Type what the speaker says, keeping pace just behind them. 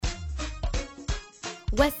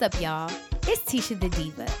What's up, y'all? It's Tisha the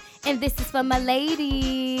Diva, and this is for my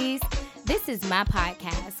ladies. This is my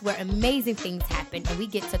podcast where amazing things happen and we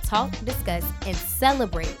get to talk, discuss, and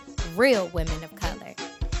celebrate real women of color.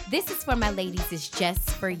 This is for my ladies is just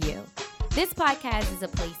for you. This podcast is a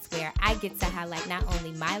place where I get to highlight not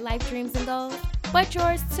only my life dreams and goals, but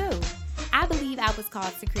yours too. I believe I was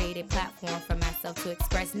called to create a platform for myself to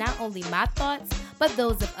express not only my thoughts, but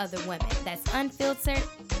those of other women that's unfiltered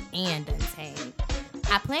and untamed.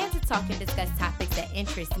 I plan to talk and discuss topics that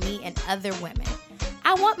interest me and other women.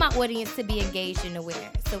 I want my audience to be engaged and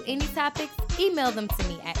aware, so any topics, email them to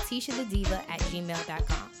me at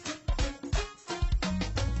tishadiva@gmail.com.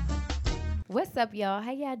 What's up, y'all?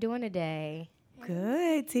 How y'all doing today?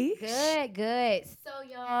 Good, Tish. Good. So,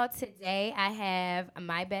 y'all, today I have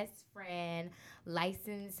my best friend,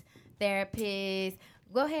 licensed therapist.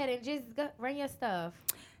 Go ahead and just run your stuff.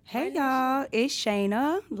 Hey, y'all. It's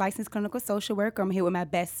Shayna, licensed clinical social worker. I'm here with my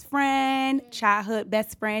best friend, childhood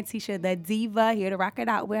best friend, Tisha the Diva, here to rock it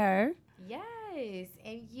out with her. Yes.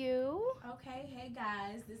 And you? Okay, hey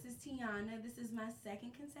guys, this is Tiana. This is my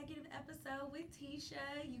second consecutive episode with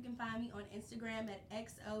Tisha. You can find me on Instagram at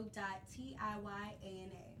xo.tiyana.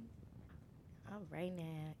 All right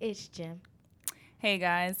now. It's Jim. Hey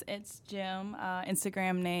guys, it's Jim.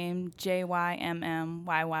 Instagram name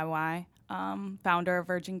JYMMYYY. Founder of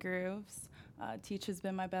Virgin Grooves. Tisha's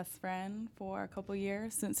been my best friend for a couple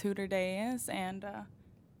years since Hooter Days and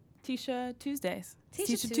Tisha Tuesdays.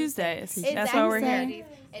 Tisha Tuesdays. That's why we're here. Ladies.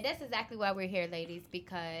 And that's exactly why we're here, ladies,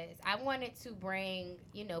 because I wanted to bring,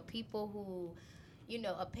 people who,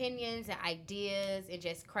 opinions and ideas and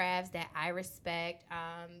just crafts that I respect.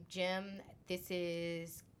 Jim, this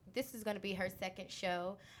is going to be her second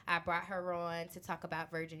show. I brought her on to talk about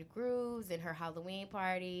Virgin Grooves and her Halloween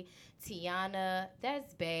party. Tiana,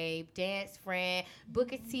 that's babe, dance friend,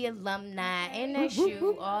 Booker T alumni, and that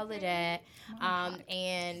shoe, all of that.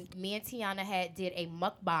 And me and Tiana did a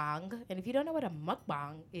mukbang. And if you don't know what a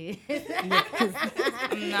mukbang is, I'm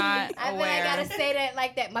not I aware. I gotta say that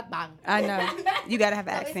like that, mukbang. I know. You got to have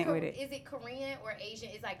an So accent with it. Is it Korean or Asian?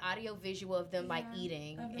 It's like audio visual of them like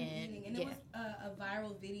eating. Of them eating. And yeah. it was a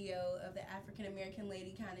viral video of the African-American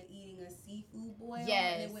lady kind of eating a seafood boil.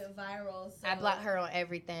 Yes. And it went viral. So I blocked her on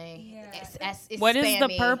everything. Yeah. It's What is the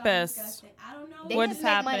spammy. purpose? Disgusting. I don't know. They What just is make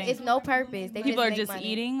happening? money. It's no purpose. They People are make just money.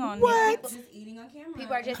 eating on What? People just eating on camera.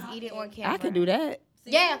 People are just eating on camera. I could do that.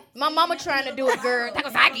 Yeah, my mama trying to do it, girl. That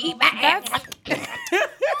was I can eat my ass.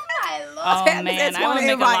 I love Oh Tabitha man, just I wanna would make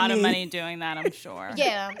a invite lot of me. money doing that, I'm sure.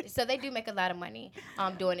 Yeah, so they do make a lot of money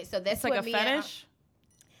doing it. So that's It's like what a me and, fetish.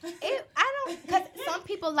 because some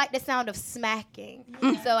people like the sound of smacking.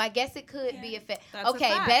 So I guess it could be a fit. That's a Okay,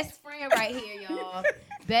 fact. best friend right here, y'all.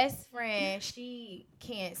 Best friend, she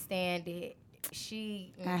can't stand it.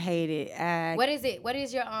 I hate it. What is it? What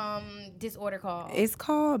is your disorder called? It's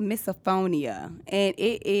called misophonia, and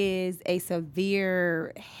it is a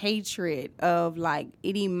severe hatred of like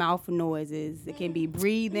eating mouth noises. It can be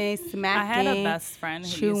breathing, I smacking. had a best friend who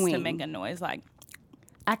used to chewing. make a noise like,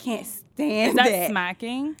 I can't stand is that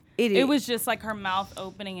smacking? It It is. was just like her mouth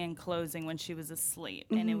opening and closing when she was asleep,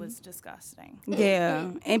 and it was disgusting.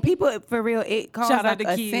 Yeah, and people for real, it causes Shout out like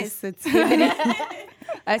to a Keys. sensitivity,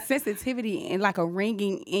 a sensitivity and like a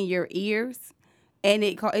ringing in your ears, and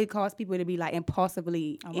it caused people to be like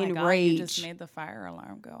impulsively Oh my God, you enraged. just made the fire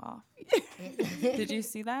alarm go off. Did you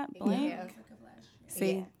see that? Blink? Yeah.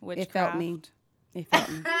 See, Yeah. it felt me. It felt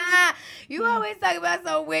me. You always talk about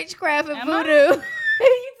some witchcraft and Am I? voodoo.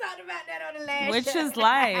 You talked about that on the last Which show. is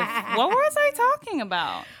life. What was I talking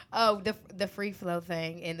about? Oh, the free flow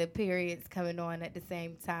thing and the periods coming on at the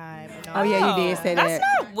same time. And all Oh yeah, you did that. say That's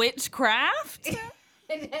that. not witchcraft.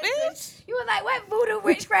 Bitch. You were like, what voodoo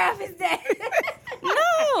witchcraft is that?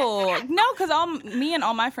 No, because me and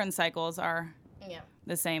all my friends' cycles are Yeah.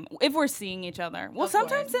 the same. If we're seeing each other. Well, Of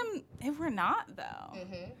sometimes course. if we're not, though.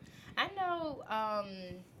 I know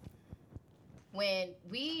when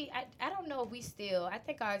I don't know if we still, I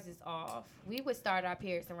think ours is off. We would start our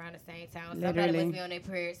periods around the same time. Somebody Literally. must be on their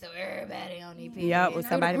period, so everybody on their period. Yep, with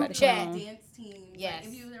somebody group about to chat. come on. Dance team. Yes.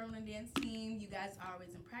 Like if you were on a dance team, you guys are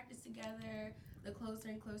always in practice together. The closer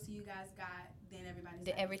and closer you guys got, then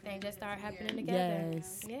Everything just started happening together.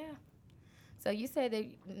 Yes. Yeah. So you said that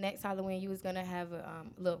next Halloween you was gonna have a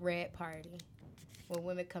little red party where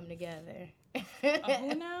women come together.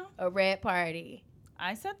 Who now? A red party.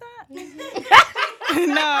 I said that?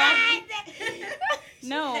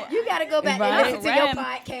 No. You gotta go back Right. and listen to your Red.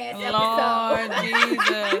 podcast Lord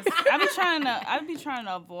episode. Jesus. I be trying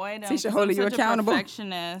to avoid them. Tisha 'cause holding I'm you such a accountable.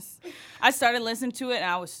 perfectionist. I started listening to it and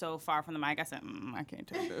I was so far from the mic. I said, I can't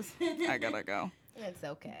take this. I gotta go. It's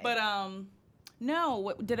okay. But No,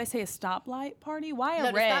 what, did I say a stoplight party? Why a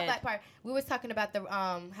no, red? No, the stoplight party. We was talking about the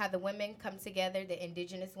how the women come together, the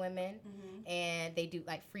indigenous women, and they do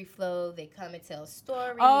like free flow. They come and tell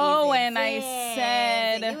stories. Oh, and dance, I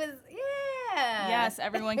said, and it was yes,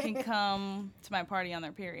 everyone can come to my party on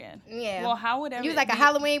their period. Yeah. Well, how would you was like a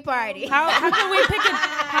Halloween party? How can we pick a?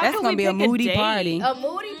 That's gonna be a moody party. A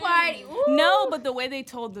moody party. Ooh. No, but the way they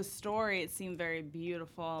told the story, it seemed very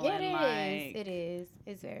beautiful. It and is. Like It is.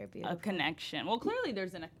 It's very beautiful. a connection. Well, clearly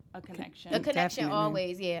there's a connection. A connection Definitely.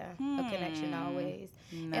 always, yeah. A connection always.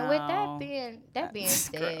 No. And with that being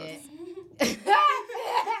said,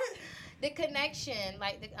 the connection,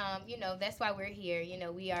 like you know, that's why we're here. You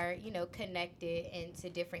know, we are, you know, connected into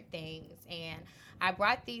different things, and I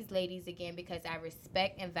brought these ladies again because I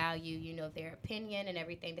respect and value, you know, their opinion and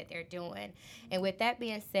everything that they're doing. And with that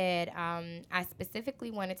being said, I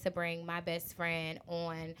specifically wanted to bring my best friend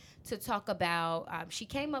on to talk about. She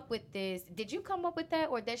came up with this. Did you come up with that,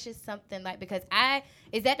 or that's just something like because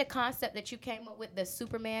is that the concept that you came up with, the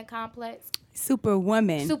Superman complex?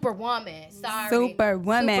 Superwoman. Superwoman. Sorry.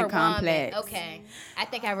 Superwoman complex. Okay. I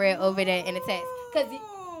think I read over that in the text.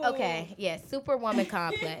 Okay, yeah, Superwoman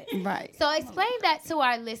complex. Right. So explain that to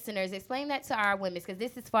our listeners. Explain that to our women, because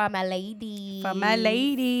this is for my ladies. For my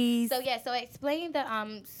ladies. So explain the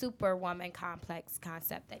Superwoman complex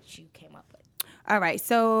concept that you came up with. All right,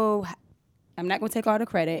 so I'm not going to take all the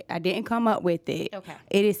credit. I didn't come up with it. Okay.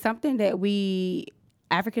 It is something that we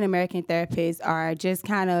African-American therapists are just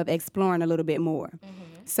kind of exploring a little bit more.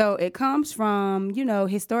 Mm-hmm. So it comes from, you know,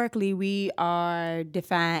 historically we are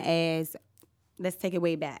defined as, let's take it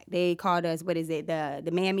way back. They called us, what is it, the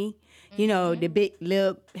mammy? Mm-hmm. You know, the big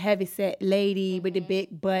lip, heavy-set lady with the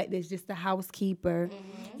big butt that's just the housekeeper,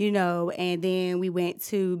 you know. And then we went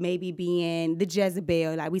to maybe being the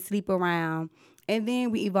Jezebel, like we sleep around. And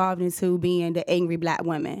then we evolved into being the angry black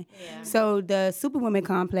woman. Yeah. So the Superwoman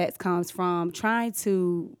complex comes from trying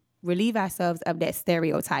to relieve ourselves of that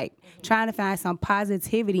stereotype, trying to find some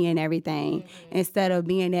positivity in everything instead of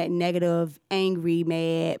being that negative, angry,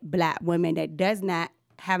 mad black woman that does not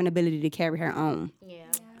have an ability to carry her own. Yeah.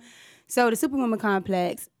 So the Superwoman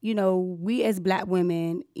complex, you know, we as black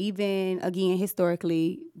women, even again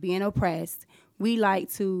historically being oppressed, we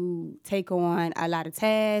like to take on a lot of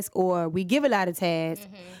tasks, or we give a lot of tasks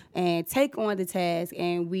and take on the task,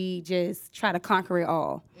 and we just try to conquer it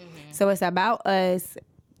all. So it's about us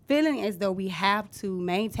feeling as though we have to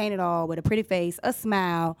maintain it all with a pretty face, a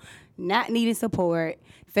smile, not needing support,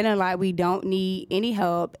 feeling like we don't need any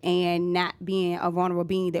help, and not being a vulnerable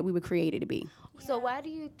being that we were created to be. So why do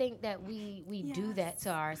you think that we do that to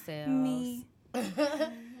ourselves? Me.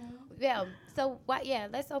 Yeah. So why? Yeah.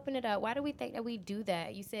 Let's open it up. Why do we think that we do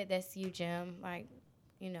that? You said that's you, Jim. Like,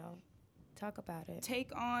 you know, talk about it. Take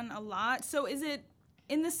on a lot. So is it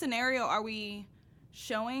in this scenario? Are we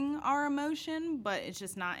showing our emotion, but it's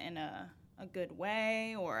just not in a good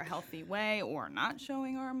way or a healthy way, or not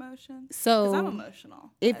showing our emotions? So 'cause I'm emotional.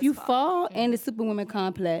 If you fall in the Superwoman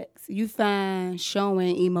complex, you find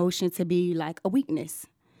showing emotion to be like a weakness,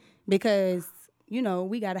 because you know,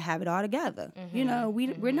 we got to have it all together. You know,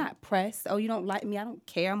 we're not pressed. Oh, you don't like me? I don't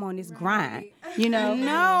care. I'm on this grind. You know?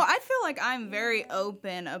 No, I feel like I'm very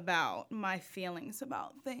open about my feelings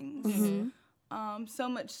about things. So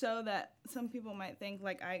much so that some people might think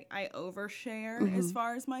like I overshare as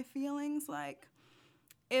far as my feelings. Like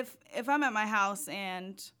if I'm at my house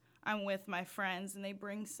and I'm with my friends and they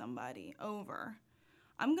bring somebody over,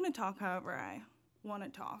 I'm going to talk however I want to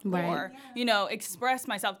talk, or you know, express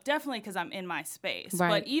myself, definitely because I'm in my space.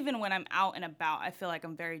 But even when I'm out and about, I feel like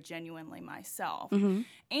I'm very genuinely myself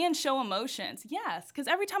and show emotions. Yes, because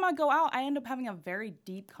every time I go out, I end up having a very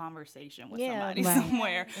deep conversation with somebody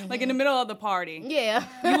somewhere, like in the middle of the party. Yeah,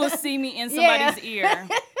 you will see me in somebody's ear.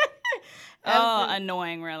 Oh,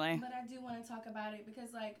 annoying, really. But I do want to talk about it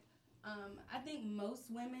because, like, I think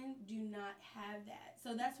most women do not have that.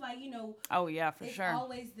 So that's why, you know, oh yeah, for sure. It's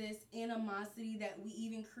always this animosity that we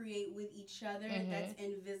even create with each other that's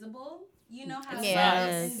invisible. You know how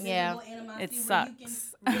it's invisible animosity it where sucks. you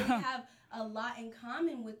can really have a lot in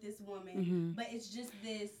common with this woman, but it's just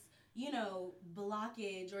this, you know,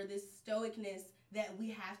 blockage or this stoicness that we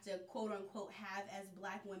have to, quote unquote, have as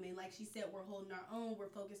black women. Like she said, we're holding our own, we're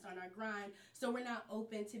focused on our grind, so we're not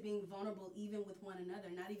open to being vulnerable even with one another,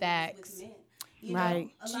 not even just with men. You know,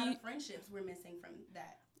 a lot of friendships we're missing from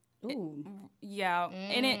that. Ooh. Yeah,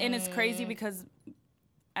 and it's crazy because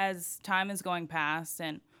as time is going past,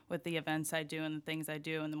 and with the events I do and the things I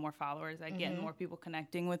do and the more followers I get and more people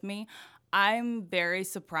connecting with me, I'm very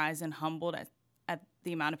surprised and humbled at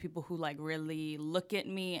the amount of people who like really look at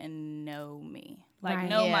me and know me. like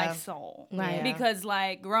know my soul. Right. Because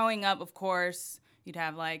like growing up, of course, you'd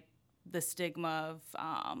have like the stigma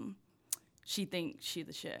of she thinks she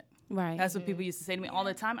the shit. Right. That's what people used to say to me all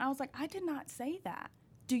the time. I was like, I did not say that.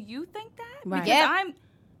 Do you think that? Right. Because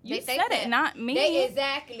you said it, not me.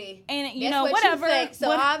 Exactly. And you know, whatever. You think, so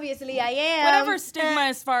obviously I am. Whatever stigma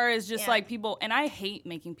as far as just like people, and I hate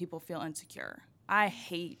making people feel insecure. I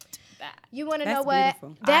hate that. You want to know what?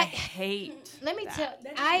 I hate. Let me tell.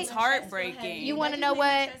 It's heartbreaking. You want to know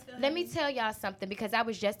what? Let me tell y'all something, because I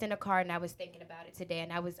was just in the car and I was thinking about it today,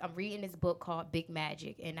 and I'm reading this book called Big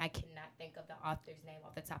Magic, and I cannot think of the author's name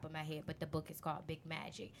off the top of my head, but the book is called Big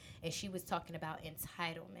Magic, and she was talking about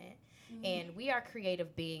entitlement, and we are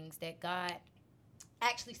creative beings that God.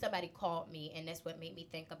 Actually, somebody called me, and that's what made me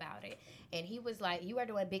think about it. And he was like, you are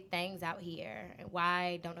doing big things out here. And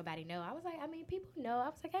why don't nobody know? I was like, I mean, people know. I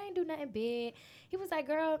was like, I ain't do nothing big. He was like,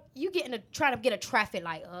 girl, you trying to get a traffic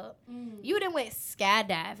light up. You done went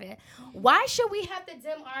skydiving. Why should we have to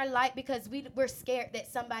dim our light because we're scared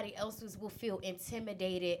that somebody else will feel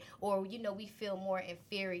intimidated or, you know, we feel more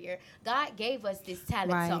inferior? God gave us this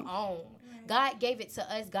talent to own. God gave it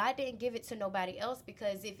to us. God didn't give it to nobody else,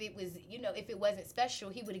 because if it was, you know, if it wasn't special,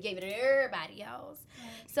 he would have gave it to everybody else.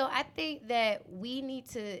 So I think that we need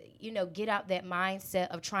to, you know, get out that mindset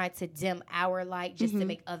of trying to dim our light just to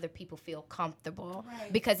make other people feel comfortable,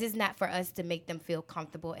 because it's not for us to make them feel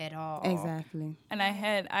comfortable at all. Exactly. And I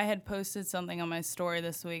had posted something on my story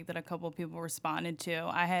this week that a couple of people responded to.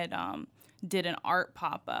 I had did an art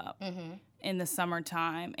pop-up in the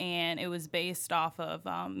summertime, and it was based off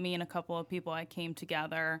of me and a couple of people. I came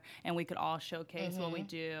together and we could all showcase what we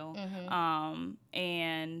do,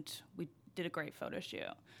 and we did a great photo shoot.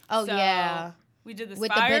 We did this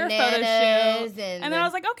with fire photo shoot, and then I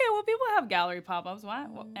was like, okay, well, people have gallery pop-ups,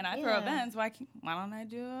 and I throw events, why don't I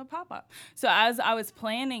do a pop-up? So as I was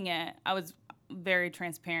planning it, I was very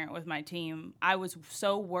transparent with my team. I was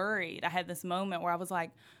so worried. I had this moment where I was like,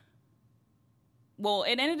 well,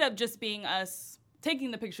 it ended up just being us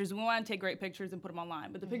taking the pictures. We wanted to take great pictures and put them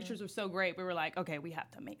online, but the pictures were so great, we were like, okay, we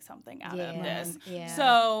have to make something out of this.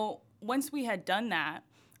 So once we had done that,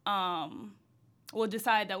 we'll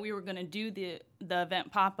decide that we were going to do the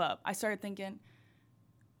event pop-up. I started thinking,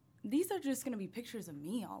 these are just going to be pictures of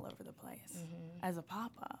me all over the place as a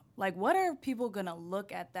pop-up. Like, what are people going to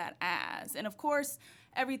look at that as? And, of course,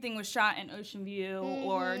 everything was shot in Ocean View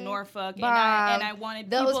or Norfolk, and I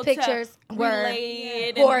wanted those people pictures to were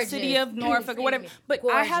relate in the city of Norfolk or whatever. But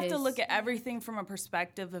I have to look at everything from a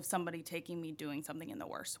perspective of somebody taking me doing something in the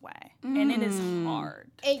worst way. And it is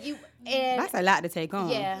hard. And that's a lot to take on.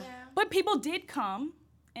 Yeah. But people did come,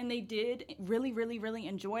 and they did really, really, really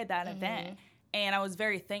enjoy that event. And I was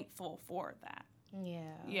very thankful for that.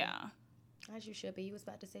 Yeah. As you should be. You was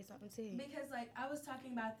about to say something too. Because, like, I was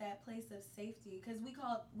talking about that place of safety, because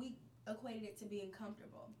we equated it to being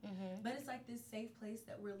comfortable. But it's like this safe place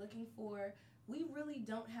that we're looking for. We really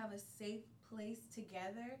don't have a safe place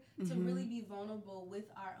together to really be vulnerable with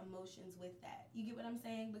our emotions with that. You get what I'm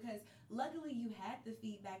saying? Because luckily you had the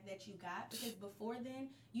feedback that you got, because before then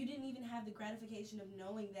you didn't even have the gratification of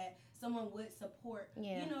knowing that someone would support,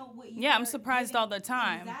 you know, what you I'm surprised all the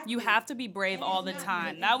time. Exactly. You have to be brave all the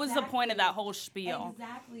time. That was the point of that whole spiel.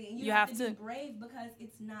 Exactly. And you have to be brave because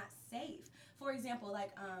it's not safe. For example,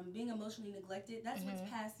 like being emotionally neglected, that's what's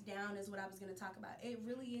passed down is what I was going to talk about. It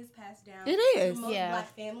really is passed down to most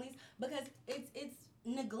Black families, because it's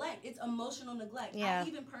neglect. It's emotional neglect. I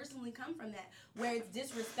even personally come from that, where it's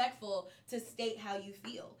disrespectful to state how you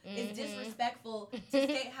feel. It's disrespectful to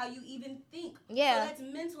state how you even think. So that's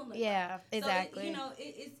mental neglect. Yeah, exactly. So you know,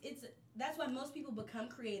 it's that's why most people become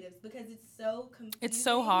creatives, because it's so confusing. It's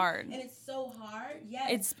so hard. And it's so hard. Yes.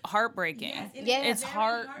 It's heartbreaking. Yes, it's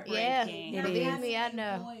heartbreaking. Yeah, believe me, I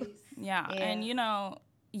know. Yeah, and you know,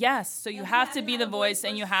 so you have to be the voice,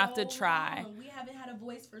 and you have to try. We haven't had a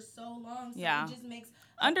voice for so long, so it just makes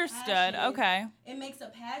understood. Okay. It makes a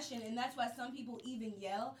passion, and that's why some people even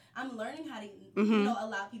yell. I'm learning how to, you know,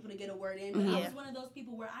 allow people to get a word in, but I was one of those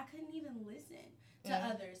people where I couldn't even listen to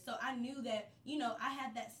others. So I knew that, you know, I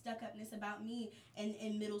had that stuck-upness about me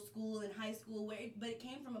in middle school and high school, but it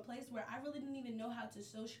came from a place where I really didn't even know how to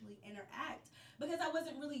socially interact, because I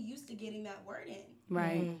wasn't really used to getting that word in.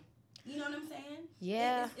 Right. You know what I'm saying?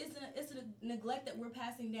 Yeah. It's a neglect that we're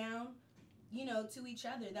passing down, you know, to each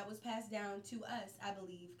other, that was passed down to us, I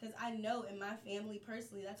believe. Because I know in my family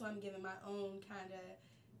personally, that's why I'm giving my own kind of,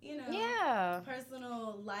 you know,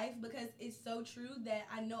 personal life, because it's so true that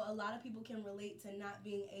I know a lot of people can relate to not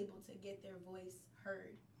being able to get their voice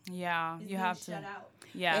heard. Yeah, is you being have to. shut out.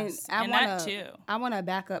 Yes, and that too. I want to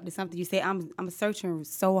back up to something you said. I'm searching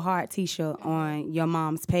so hard, Tisha, on your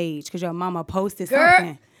mom's page because your mama posted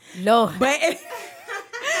something. Lord. But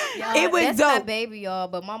it was that's dope. my baby, y'all.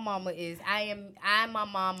 But my mama is. I'm my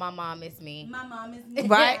mom. My mom is me. My mom is me.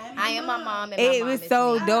 Right. I am my mom, and my It mom was is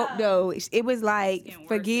so me. dope, though. It was like, getting worse.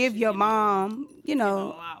 forgive She's your getting mom, you A know,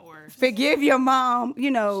 lot worse. forgive your mom,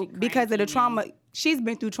 you know, She because of the cranky, trauma. man. She's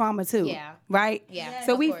been through trauma, too. Yeah. Right? Yeah. Yes,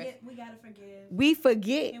 So of we course. we gotta forgive. we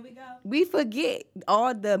forget. Here we go. We forget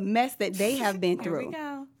all the mess that they have been Here through. we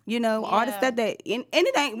go. You know, all the Yeah. stuff that, and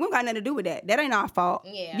it ain't, we don't got nothing to do with that. That ain't our fault.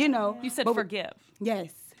 Yeah. You know. You said But forgive.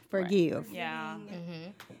 Yes, forgive. Yeah.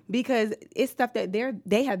 Because it's stuff that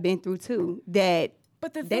they have been through, too, that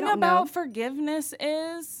But the they thing don't about know. forgiveness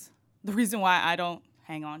is the reason why I don't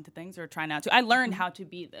hang on to things or try not to. I learned how to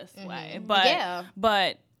be this way, but Yeah.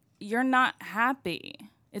 but you're not happy.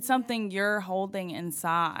 It's something you're holding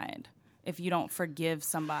inside if you don't forgive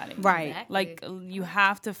somebody. Right. Exactly. Like you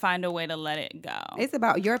have to find a way to let it go. It's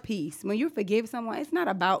about your peace. When you forgive someone, it's not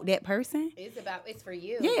about that person. It's for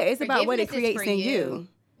you. Yeah, it's about what it Forgiveness is creates for in you.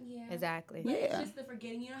 Yeah. Exactly. But it's Yeah. just the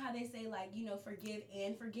forgetting. You know how they say, like, you know, forgive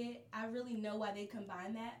and forget? I really know why they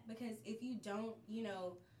combine that, because if you don't, you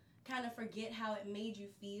know, kind of forget how it made you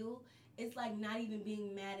feel, it's like not even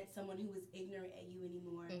being mad at someone who was ignorant at you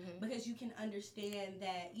anymore, because you can understand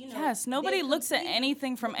that, you know. Yes, nobody they looks at completely-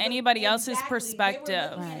 anything from anybody else's Exactly. They were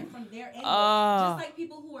perspective. looking at it from their angle. Oh. Just like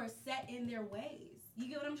people who are set in their ways. You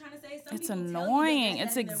get what I'm trying to say? Some It's people tell you that annoying. they're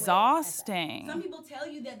It's set in their ways. exhausting. Some people tell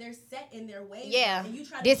you that they're set in their ways. Yeah. And you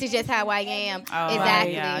try to This is change just how them I every am. time.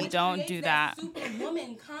 Exactly. Yeah, Which don't creates do that.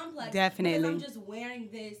 Superwoman complex. Definitely. Because I'm just wearing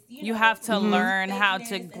this. You have to learn how fakeness,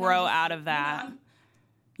 to and I'm grow just, out of you know, that. I'm-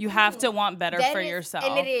 You have to want better That for is- yourself.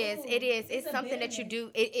 And it is. It's It's a something that you do.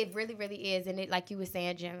 It really, really is. And it, like you were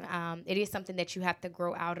saying, Jim, it is something that you have to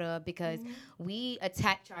grow out of, because we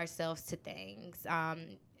attach ourselves to things.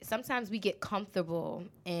 Sometimes we get comfortable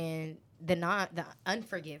in the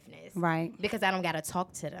unforgiveness. Right. Because I don't got to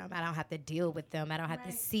talk to them. I don't have to deal with them. I don't have to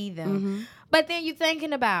Right. see them. But then you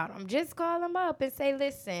thinking about them. Just call them up and say,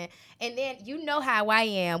 listen. And then you know how I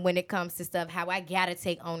am when it comes to stuff, how I got to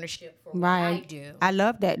take ownership for what I Right. do. I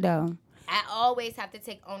love that, though. I always have to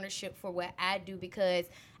take ownership for what I do, because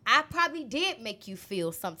I probably did make you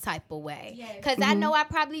feel some type of way. Yes. Because I know I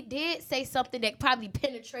probably did say something that probably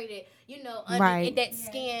penetrated, you know, under Right. in that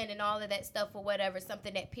skin and all of that stuff or whatever,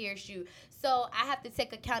 something that pierced you. So I have to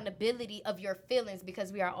take accountability of your feelings,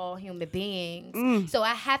 because we are all human beings. So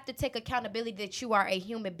I have to take accountability that you are a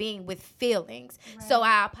human being with feelings. So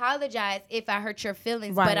I apologize if I hurt your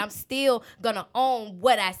feelings, Right. but I'm still going to own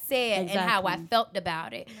what I said and how I Exactly. felt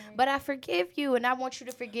about it. But I forgive you, and I want you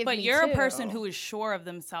to forgive me But you're too. a person who is sure of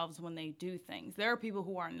themselves when they do things. There are people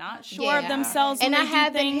who are not sure Yeah. of themselves And when I they do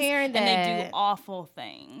have been things, hearing and they that. do awful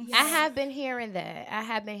things. I have been hearing that.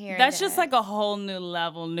 That's just like a whole new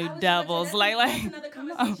level, new I was just devils. about to say, Like that's another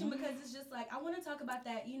conversation, because it's just like, I want to talk about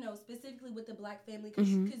that, you know, specifically with the black family,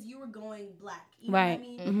 because you were going black. You know Right.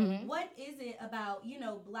 what I mean? What is it about, you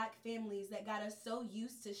know, black families that got us so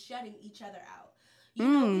used to shutting each other out? You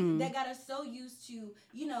know, that got us so used to,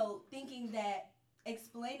 you know, thinking that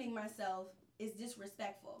explaining myself is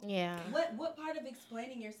disrespectful. Yeah. What part of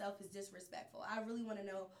explaining yourself is disrespectful? I really want to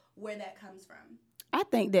know where that comes from. I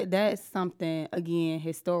think that that's something, again,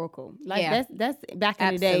 historical. Like, Yeah. that's back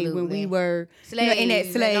in the day when Absolutely. we were, you know, in that Slaves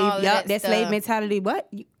and slave, all of that that slave stuff. mentality. What?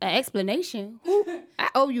 An explanation? Who? I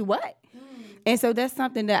owe you what? And so that's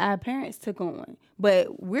something that our parents took on.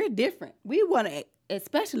 But we're different. We want to,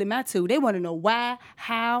 especially my two, they want to know why,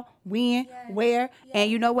 how, when, where.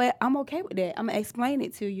 And you know what? I'm okay with that. I'm going to explain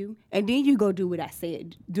it to you. And then you go do what I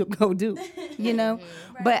said go do, you know?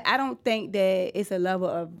 But I don't think that it's a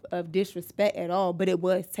level of disrespect at all. But it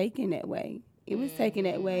was taken that way. It was taken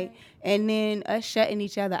that way. And then us shutting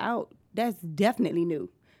each other out, that's definitely new.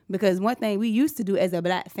 Because one thing we used to do as a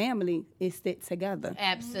black family is stick together.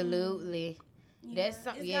 Absolutely. That's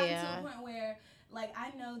something. It's gotten to Yeah. a point where, like, I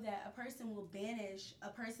know that a person will banish a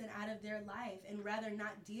person out of their life and rather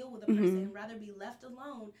not deal with a person, and rather be left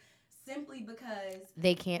alone, simply because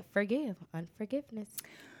They can't forgive. Unforgiveness.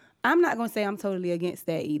 I'm not going to say I'm totally against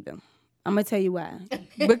that either. I'm going to tell you why.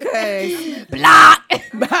 Because Block.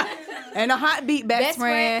 and a heartbeat best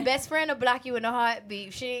friend. Best friend will block you in a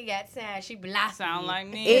heartbeat. She ain't got time. She block sound you. like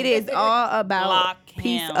me. It is all about Block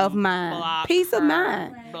peace him. of mind. Block Peace of her.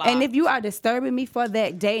 mind. Block. And if you are disturbing me for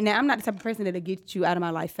that day, now I'm not the type of person that'll get you out of my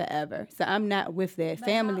life forever. So I'm not with that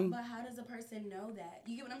family. But how does a person know that?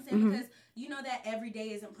 You get what I'm saying? Because you know that every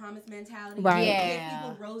day isn't promised mentality. Right. You Yeah. give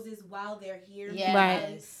people roses while they're here.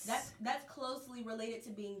 Yes. Right. That's closely necessarily related to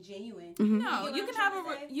being genuine. No, you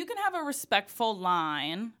can have a respectful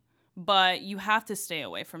line, but you have to stay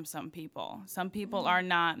away from some people. Some people are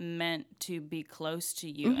not meant to be close to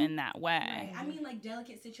you in that way. Right. I mean, like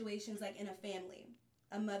delicate situations, like in a family,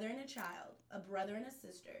 a mother and a child, a brother and a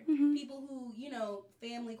sister, people who, you know,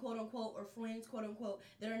 family, quote unquote, or friends, quote unquote,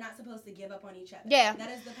 that are not supposed to give up on each other. Yeah.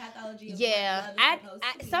 That is the pathology of yeah. what love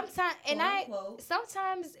is supposed to be.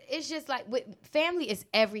 Sometimes it's just like family is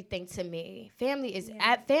everything to me.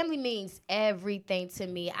 Family means everything to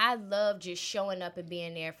me. I love just showing up and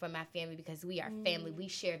being there for my family because we are family. We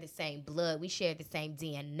share the same blood. We share the same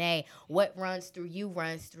DNA. What runs through you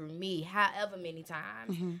runs through me. However many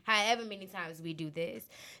times we do this.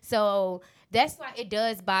 So that's why it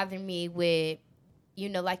does bother me with, you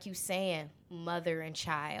know, like you saying, mother and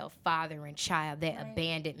child, father and child, that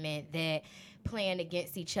abandonment, that playing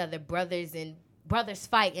against each other, brothers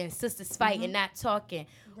fighting, sisters fighting, not talking.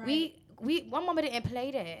 Right. My mama didn't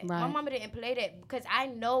play that. Right. My mama didn't play that because I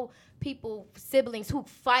know siblings who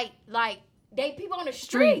fight like people on the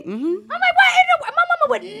street. I'm like, what? My mama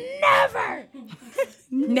would never.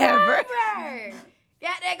 Never.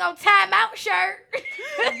 Yeah, they gonna time out shirt.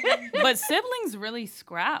 But siblings really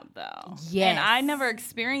scrap though. Yes. And I never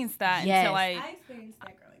experienced that until I experienced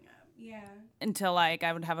that growing up. Yeah. Until like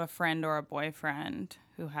I would have a friend or a boyfriend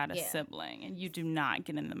who had a sibling, and you do not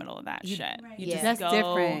get in the middle of that shit. Right. You just that's go,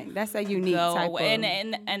 different. That's a unique type of.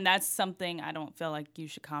 And that's something I don't feel like you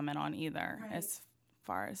should comment on either. Right. As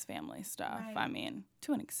far as family stuff. Right. I mean,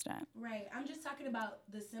 to an extent. Right. I'm just talking about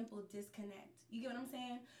the simple disconnect. You get what I'm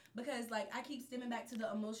saying? Because, like, I keep stemming back to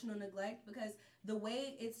the emotional neglect because the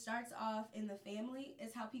way it starts off in the family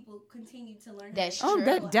is how people continue to learn. That's true. Oh,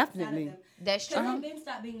 that definitely. That's true. Because then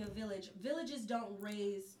stop being a village. Villages don't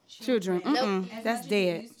raise children. Nope. That's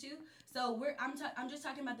dead. Used to. So I'm just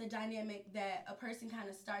talking about the dynamic that a person kind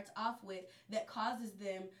of starts off with that causes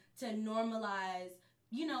them to normalize,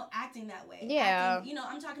 you know, acting that way. Yeah.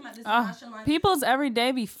 I'm talking about this nonchalant. People's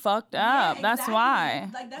everyday be fucked up. Exactly. That's why.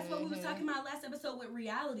 Like, that's what we was talking about last episode with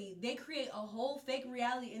reality. They create a whole fake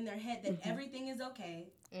reality in their head that everything is okay.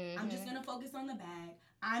 I'm just going to focus on the bag.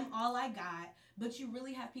 I'm all I got. But you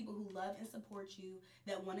really have people who love and support you,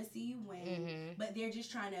 that want to see you win, but they're just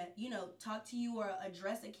trying to, you know, talk to you or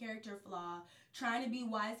address a character flaw, trying to be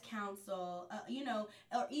wise counsel,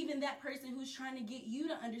 or even that person who's trying to get you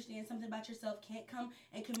to understand something about yourself can't come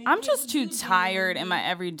and communicate. I'm just too tired in my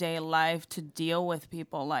everyday life to deal with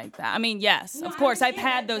people like that. I mean, yes, of course, I've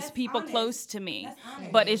had those people honest. Close to me,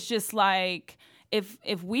 but it's just like,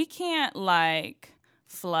 if we can't, like,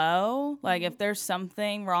 flow, like if there's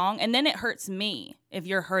something wrong, and then it hurts me if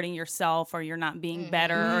you're hurting yourself or you're not being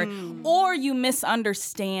better or you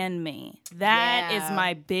misunderstand me. That is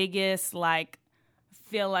my biggest, like,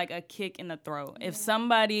 feel like a kick in the throat. If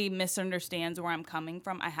somebody misunderstands where I'm coming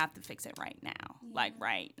from, I have to fix it right now, like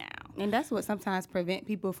right now. And that's what sometimes prevent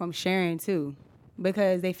people from sharing too,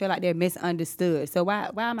 because they feel like they're misunderstood. So why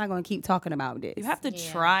am I going to keep talking about this? You have to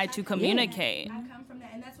try to communicate. I come from that,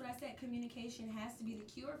 and that's what I said. Communication has to be the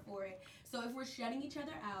cure for it. So if we're shutting each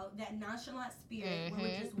other out, that nonchalant spirit, where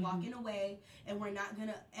we're just walking away and we're not going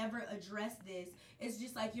to ever address this, it's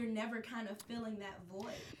just like you're never kind of filling that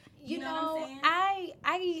void. You know what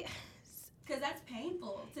I'm saying? Because that's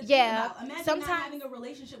painful to think about. Imagine not having a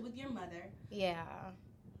relationship with your mother. Yeah.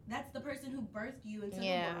 That's the person who birthed you into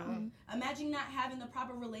the world. Imagine not having the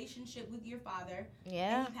proper relationship with your father.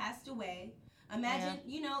 And he passed away. Imagine,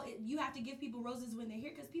 you have to give people roses when they're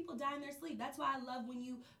here because people die in their sleep. That's why I love when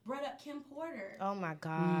you brought up Kim Porter. Oh, my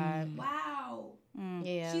God. Wow.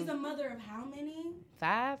 Yeah. She's a mother of how many?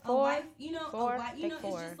 5, 4, a wife, 4, it's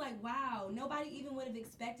just like, wow. Nobody even would have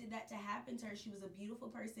expected that to happen to her. She was a beautiful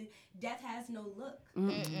person. Death has no look.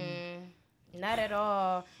 Not at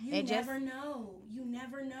all. You never know. You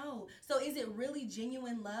never know. So is it really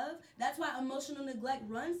genuine love? That's why emotional neglect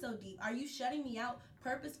runs so deep. Are you shutting me out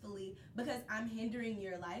purposefully because I'm hindering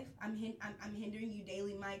your life? I'm hindering you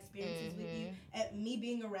daily, my experiences with you, at me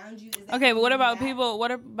being around you. Is that okay, but what about people?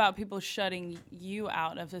 What about people shutting you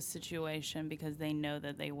out of a situation because they know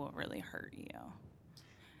that they won't really hurt you?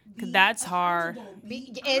 Because that's hard.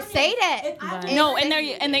 And say that. No, and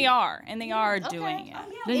they are doing it.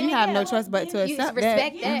 Then you have no choice but to accept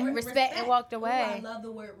that. Respect and walked away. I love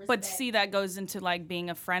the word respect. But see, that goes into like being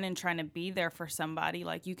a friend and trying to be there for somebody.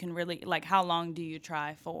 Like you can really, like, how long do you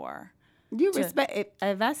try for? You respect it.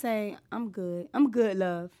 If I say I'm good,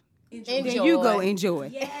 love. Enjoy. Then you go enjoy.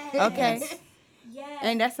 Yes. Okay. Yes.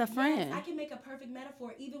 And that's a friend. Yes. I can make a perfect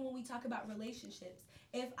metaphor even when we talk about relationships.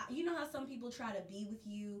 You know how some people try to be with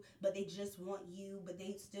you, but they just want you, but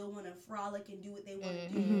they still want to frolic and do what they want to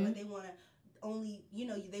do, but they want to only,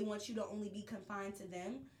 they want you to only be confined to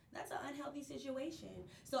them. That's an unhealthy situation.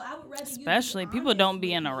 So I would rather especially people don't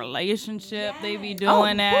be in a relationship. Yes. They be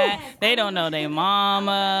doing that. Yes. They don't know their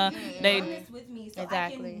mama. They honest with me, so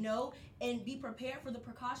exactly. I can know and be prepared for the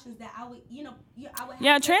precautions that I would, I would have.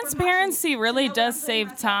 Yeah, transparency really does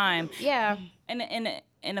save time. Yeah.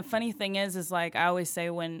 And the funny thing is like I always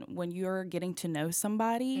say, when you're getting to know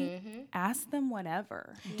somebody, ask them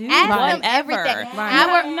whatever. Ask them everything.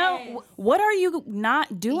 Right. What are you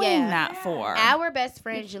not doing that for? Our best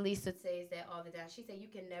friend Jaleesa says that all the time. She said you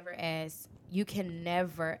can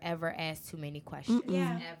never ever ask too many questions.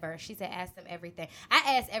 Ever. She said ask them everything.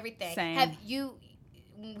 I ask everything. Same. Have you,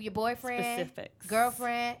 your boyfriend, specifics,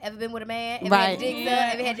 girlfriend, ever been with a man? Ever Right. had dicks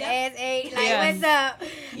up? Ever had your ass ate? Like, what's up?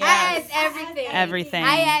 Yes. I ask everything. Everything.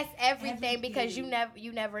 I ask everything because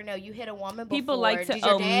you never know. You hit a woman before. People like to Did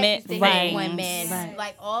your dad omit used to hit things. women? Right.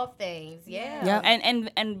 Like all things. Yeah.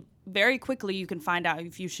 Yep. And very quickly you can find out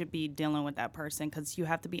if you should be dealing with that person because you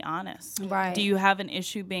have to be honest. Right. Do you have an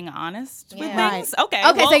issue being honest with Yeah. things? Okay.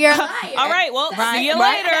 Okay, so you're a liar. All right. Well, see you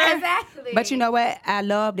Right. later. Exactly. But you know what? I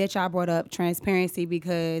love that y'all brought up transparency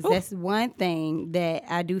because that's one thing that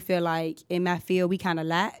I do feel like in my field we kind of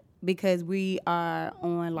lack because we are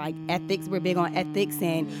on like ethics. We're big on ethics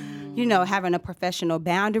and, having a professional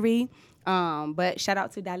boundary. But shout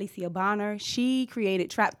out to Dalicia Bonner. She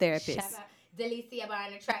created Trap Therapists. Shout out Delicia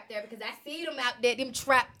buying a trap therapist because I see them out there, them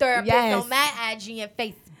trap therapists Yes. on my IG and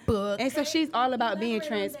Facebook. And so she's all about being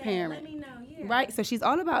transparent. Let me know. Yeah. Right? So she's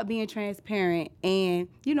all about being transparent. And,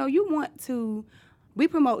 you want to, we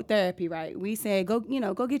promote therapy, right? We say, go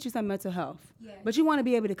get you some mental health. Yes. But you want to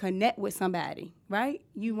be able to connect with somebody, right?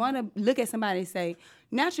 You want to look at somebody and say,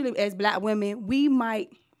 naturally, as Black women,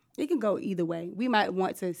 it can go either way. We might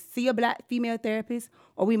want to see a Black female therapist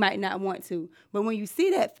or we might not want to. But when you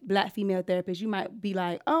see that Black female therapist, you might be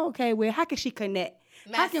like, oh, okay, well, how can she connect?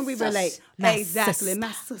 How can we relate? Exactly,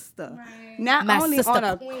 my sister. Right. Not My only sister on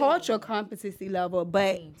a queen. cultural competency level,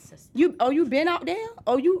 but Queen sister. you been out there?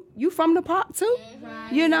 Oh, you from the pop too?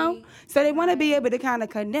 Right. So they want to be able to kind of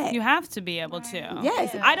connect. You have to be able to.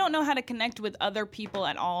 Yes. I don't know how to connect with other people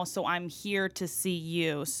at all, so I'm here to see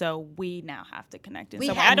you. So we now have to connect in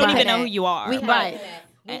some way. I don't even know who you are. We have Right. to connect.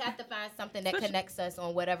 We have to find something that connects us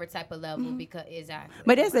on whatever type of level because exactly.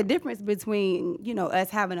 But there's a difference between, us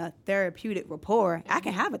having a therapeutic rapport. I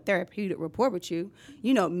can have a therapeutic rapport with you.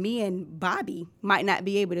 Me and Bobby might not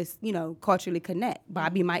be able to, culturally connect.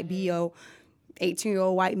 Bobby might be a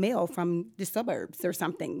 18-year-old white male from the suburbs or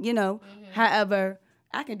something, However,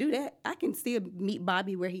 I can do that. I can still meet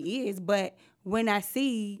Bobby where he is. But when I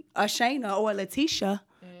see a Shayna or a Letitia,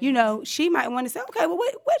 she might want to say, okay, well,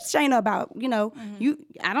 what's Shayna about?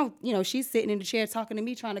 She's sitting in the chair talking to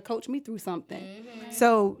me, trying to coach me through something.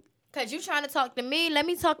 So, Because you trying to talk to me, let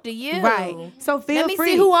me talk to you. right. So feel Let me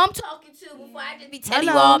free. see who I'm talking to before I just be telling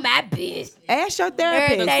you all my business. Ask your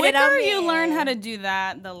therapist. Everything. The Say that quicker I'm you in. learn how to do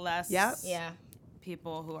that, the less Yeah.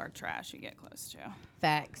 people who are trash you get close to.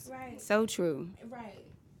 Facts. Right. So true. Right.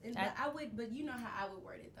 But you know how I would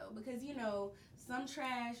word it though, because some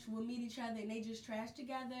trash will meet each other and they just trash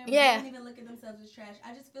together. But Yeah. They don't even look at themselves as trash.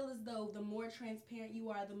 I just feel as though the more transparent you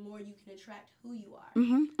are, the more you can attract who you are.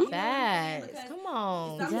 Mm-hmm. You know what I'm saying? Facts. Because Come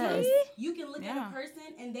on. sometimes Yes. you can look Yeah. at a person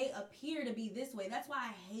and they appear to be this way. That's why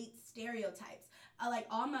I hate stereotypes.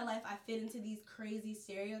 All my life I fit into these crazy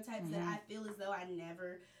stereotypes that I feel as though I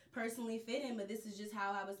never personally fit in, but this is just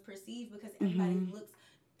how I was perceived because everybody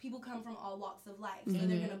people come from all walks of life. So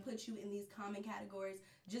they're going to put you in these common categories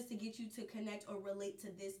just to get you to connect or relate to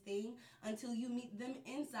this thing until you meet them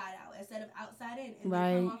inside out instead of outside in. And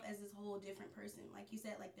they come off as this whole different person. Like you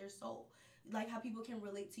said, like their soul. Like how people can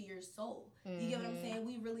relate to your soul. You get what I'm saying?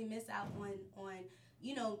 We really miss out on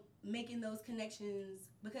making those connections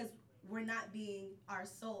because we're not being our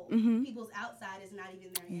soul. People's outside is not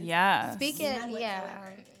even their inside. Yes. Speaking, None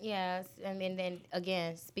whatsoever. yes. I mean, then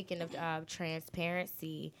again, speaking of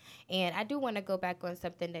transparency, and I do want to go back on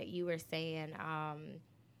something that you were saying.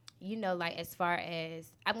 Like as far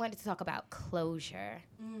as I wanted to talk about closure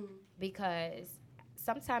because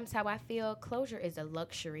sometimes how I feel closure is a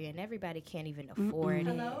luxury and everybody can't even afford it.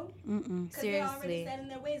 Hello? Because they already set in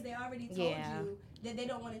their ways. They already told you that they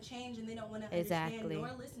don't want to change and they don't want to understand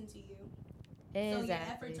nor listen to you. So your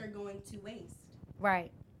efforts are going to waste.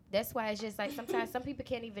 Right. That's why it's just like sometimes some people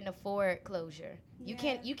can't even afford closure. You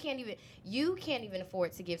can't even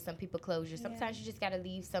afford to give some people closure. Sometimes you just gotta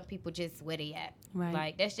leave some people just where they at. Right.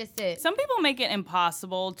 Like that's just it. Some people make it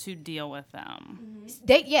impossible to deal with them.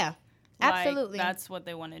 Absolutely. Like, that's what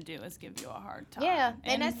they want to do is give you a hard time. Yeah,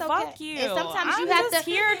 and that's okay. Fuck you. And sometimes I'm you have just to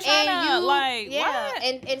here trying to what?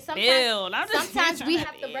 And sometimes, build. I'm just sometimes we here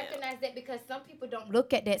have to build. recognize that because some people don't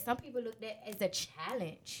look at that. Some people look at that as a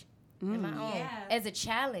challenge. Am I on? Yeah. As a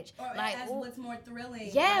challenge. Or like as what's more thrilling.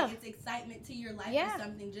 Yeah. Like it's excitement to your life Yeah. or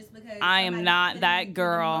something just because. I am somebody not put it that in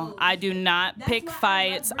girl. the I do not That's pick why I love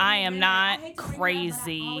fights. I Brittany am Renner. not I hate to bring her up, but I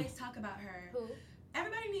crazy. always talk about her. Who?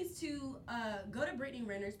 Everybody needs to go to Brittany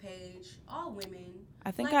Renner's page. All women. I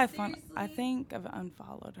think Like, I seriously? think I've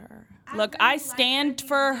unfollowed her. I Look, really I like stand her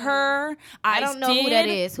for these her. I don't know who that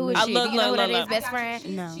is. Who is she? Look, Do you know who that look, is? Best I got you. friend?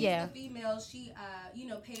 She's, No. she's Yeah. a female. She,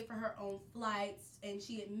 paid for her own flights and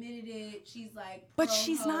she admitted it. She's like, But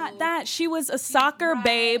she's pro-ho. not that. She was a soccer right.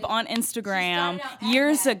 babe on She Instagram started out as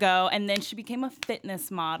years that. ago, and then she became a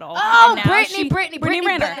fitness model. Oh, And now Brittany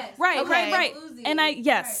Renner. Best. Right, Okay. right. Uzi. And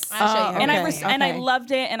yes. Right. I'll show you her. And I Okay, and I okay.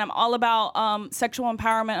 loved it, and I'm all about sexual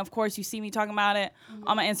empowerment. Of course, you see me talking about it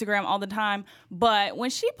on my Instagram all the time. But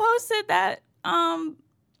when she posted that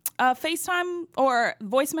FaceTime or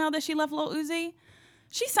voicemail that she left Lil Uzi,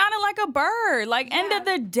 she sounded like a bird. Like end of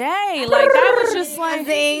the day, like that was just like.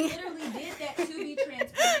 She literally did that to be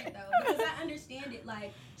transparent though, because I understand it.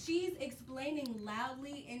 Like she's explaining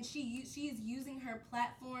loudly, and she's using her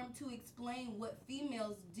platform to explain what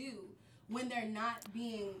females do when they're not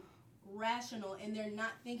being rational and they're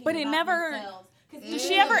not thinking. But it about never- themselves. Does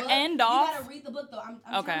she ever end You off? gotta read the book though. I'm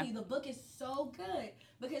Okay. telling you, the book is so good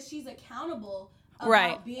because she's accountable. About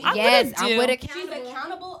Right. Being I'm Yes, gonna I'm do- with She's accountable.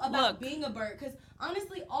 accountable about Look. being a bird. Because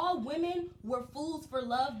honestly, all women were fools for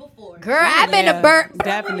love before. Girl, I've been Yeah. a bird. Some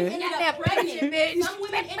Definitely. women ended up pregnant. Some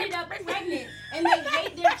women ended up pregnant and they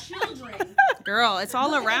hate their children. Girl, it's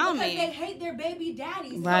all around because they me. hate their baby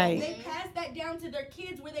daddies. Right. So they pass that down to their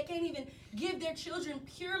kids where they can't even give their children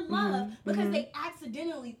pure love because they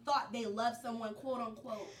accidentally thought they loved someone, quote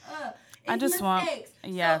unquote. I It's just want- mistakes.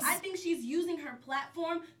 yes. So I think she's using her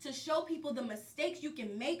platform to show people the mistakes you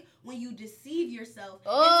can make when you deceive yourself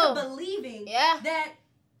Oh. into believing Yeah. that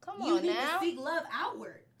Come you on need now. to seek love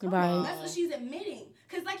outward. Right. That's what she's admitting.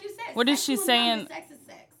 Because like you said, What is she sexual love saying? is sex is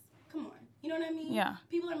sex. Come on. You know what I mean? Yeah.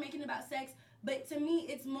 People are making it about sex, but to me,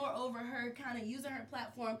 it's more over her kind of using her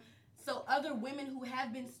platform so other women who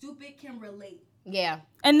have been stupid can relate. Yeah.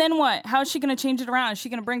 And then what? How is she gonna change it around? Is she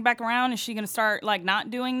gonna bring back around? Is she gonna start like not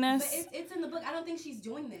doing But this? it's in the book. I don't think she's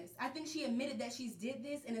doing this. I think she admitted that she's did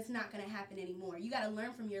this and it's not going to happen anymore. You got to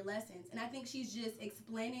learn from your lessons. And I think she's just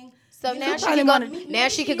explaining. So you now know, she probably can go. wanna- maybe Now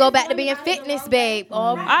she she could go is back to going being about it the fitness wrong babe. way.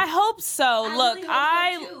 Oh, Right. I hope so. I Look, really hope so,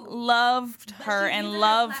 I too. loved But her she's and using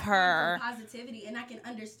love platform her. for positivity, and I can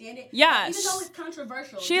understand it. Yes. Even though it's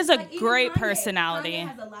controversial. She has Just a like even great Kanye. personality. Kanye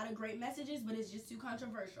has a lot of great messages, but it's just too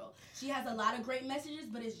controversial. She has a lot of great messages,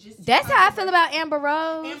 but it's just too that's how I feel controversial. about Amber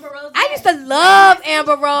Rose. Amber Rose. I yes. used to Great love message,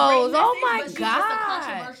 Amber great Rose. Oh message, my but she's just a God.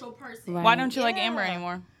 controversial person. Right. Why don't you like Yeah. Amber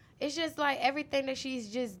anymore? It's just like everything that she's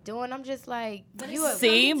just doing. I'm just like, But you. it's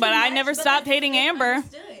See, becoming but too I much, never but stopped that's hating just Amber.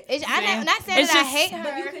 understood. I'm not saying It's that I just- hate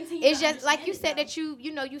But you her. continue It's to just like you understand said it,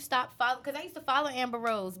 that you stopped following, because I used to follow Amber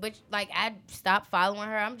Rose, but like I stopped following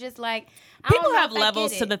her. I'm just like, I don't People know have if I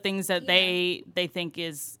levels get to it. the things that they think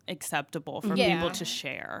is acceptable for Yeah. people to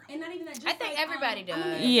share. And not even that. Just I think like, everybody I'm does.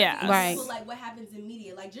 gonna Yeah. example, Right. Like what happens in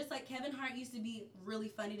media. Like just like Kevin Hart used to be really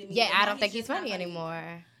funny to me. Yeah, and I now don't think he's just not funny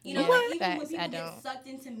anymore. You know, Yeah, like even when facts, people I get don't. sucked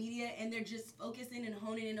into media and they're just focusing and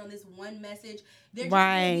honing in on this one message, they're just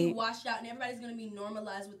Right. gonna be washed out, and everybody's gonna be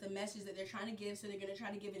normalized with the message that they're trying to give. So they're gonna try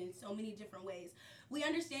to give it in so many different ways. We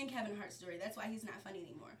understand Kevin Hart's story. That's why he's not funny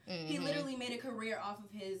anymore. He literally made a career off of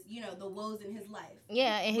his, the woes in his life.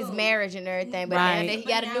 Yeah, and his Boom. marriage and everything. But Right. now that he But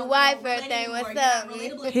got a now new we wife, don't relate everything, anymore. what's You're not up? relatable He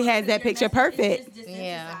anymore has because that your picture message is perfect. just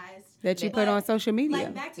Yeah. desensitized. That you But, put on social media.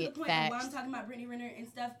 Like back to the Yeah, point of why facts. I'm talking about Brittany Renner and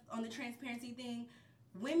stuff on the transparency thing,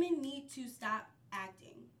 women need to stop acting.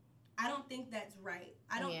 I don't think that's right.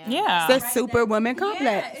 I don't. Yeah. think Yeah. that's It's right superwoman that-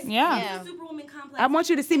 complex. it's Yeah. a superwoman complex. I want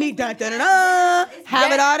you to see me dun dun dun dun. It's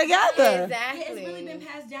Have it all Yeah, together. Exactly. It's really been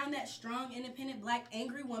passed down, that strong, independent, black,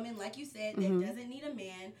 angry woman, like you said, that Mm-hmm. doesn't need a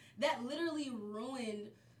man. That literally ruined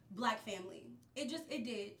black family. It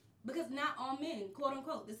did. Because not all men, quote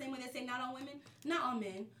unquote, the same way they say not all women, not all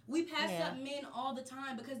men. We pass Yeah. up men all the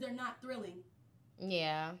time because they're not thrilling.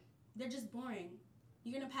 Yeah. They're just boring.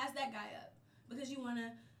 You're gonna pass that guy up because you want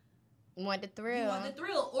Want the thrill. You want the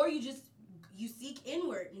thrill, or you seek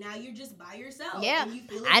inward. Now you're just by yourself. Yeah. And you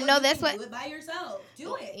feel I good, know you that's can what- do it by yourself.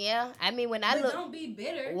 Do it. Yeah. I mean, when I But look. don't be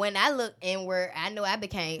bitter. When I look inward, I know I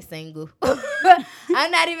became single.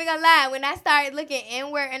 I'm not even gonna lie. When I started looking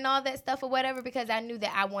inward and all that stuff or whatever, because I knew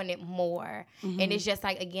that I wanted more. And it's just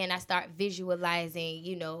like, again, I start visualizing,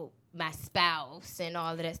 my spouse and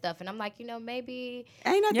all of that stuff. And I'm like, maybe.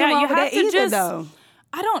 Ain't nothing wrong with that either, though.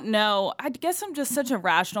 I don't know. I guess I'm just such a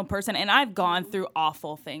rational person, and I've gone through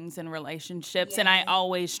awful things in relationships, and I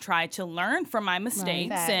always try to learn from my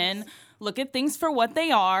mistakes and look at things for what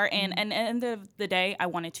they are. And at the end of the day, I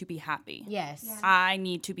want it to be happy. Yes. I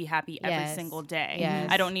need to be happy every single day. Yes.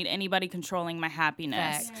 I don't need anybody controlling my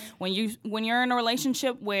happiness. Facts. When you're in a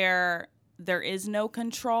relationship where there is no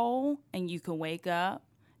control and you can wake up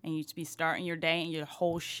and you be starting your day and your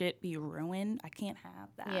whole shit be ruined, I can't have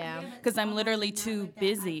that. Yeah. Because I'm literally too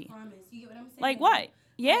busy. I promise. You get what I'm saying? Like what?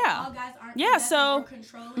 Yeah. Like, all guys aren't so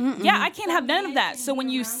controlling. yeah, I can't have none of that. So when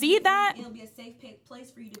you see that, it'll be a safe place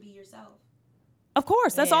for you to be yourself. Of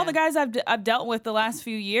course, that's all the guys I've dealt with the last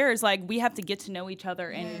few years. Like, we have to get to know each other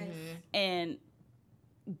and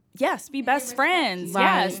yes, be best friends.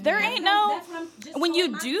 Right. Yes, there ain't no. When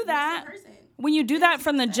you do that. When you do that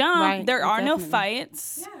from the jump, there are no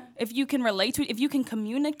fights. Yeah. If you can relate to it, if you can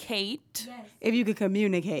communicate. Yes. If you can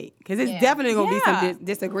communicate. Because it's definitely going to be some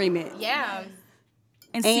disagreement. Yeah.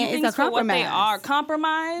 And see things for what they are.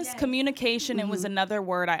 Compromise, communication, it was another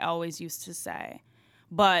word I always used to say.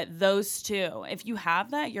 But those two, if you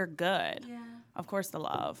have that, you're good. Yeah. Of course, the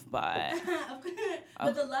love, but...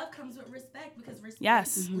 But the love comes with respect, because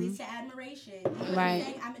respect leads to admiration. You know what I'm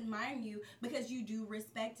saying? I'm admiring you because you do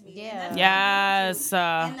respect me. Yeah. Yes.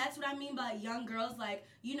 And that's what I mean by young girls. Like,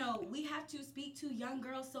 we have to speak to young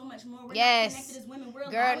girls so much more. We're not connected as women. We're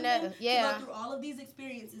allowing them to go through all of these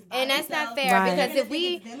experiences by and that's themselves. Not fair because if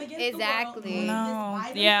we... Exactly.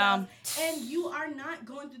 And you are not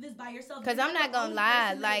going through this by yourself. Because I'm not going to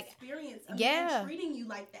lie. Like, experience of men treating you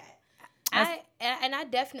like that. I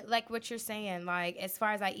definitely like what you're saying, like as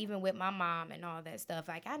far as like even with my mom and all that stuff,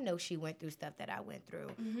 like I know she went through stuff that I went through.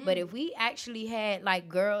 But if we actually had like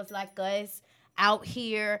girls like us out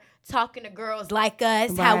here talking to girls like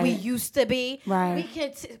us, how we used to be, we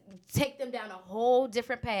can take them down a whole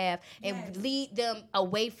different path and lead them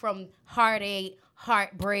away from heartache,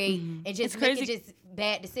 heartbreak, and just making just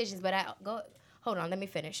bad decisions. But hold on, let me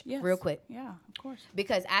finish real quick. Yeah, of course.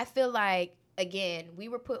 Because I feel like, again, we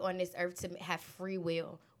were put on this earth to have free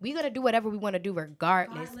will. We're going to do whatever we want to do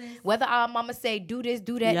regardless. Whether our mama say do this,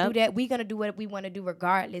 do that, do that, we're going to do what we want to do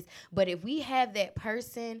regardless. But if we have that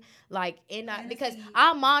person, like, because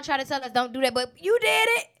our mom tried to tell us don't do that, but you did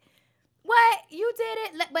it. What? You did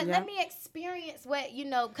it? But let me experience what,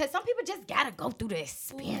 because some people just got to go through the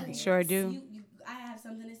experience. Sure do. I have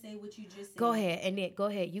something to say what you just said. Go ahead, and then go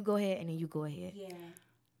ahead. You go ahead, and then you go ahead. Yeah.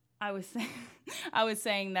 I was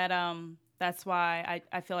saying that that's why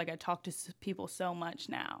I feel like I talk to people so much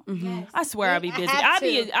now. Yes. I swear I'd be busy.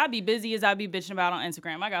 I'd be busy as I'd be bitching about on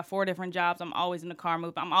Instagram. I got 4 different jobs. I'm always in the car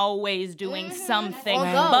moving. I'm always doing something. But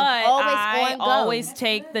I always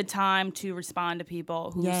take the time to respond to people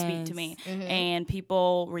who speak to me. And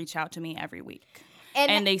people reach out to me every week.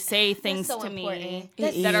 And they say things to me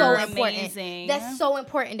that are amazing. That's so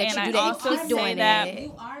important that you do that. You keep doing that.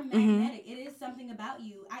 You are magnetic. It is something about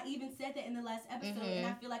you. I even said that in the last episode, and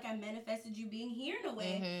I feel like I manifested you being here in a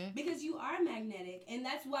way because you are magnetic, and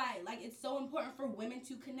that's why it's so important for women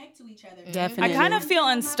to connect to each other. Definitely. I kind of feel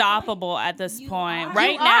unstoppable at this point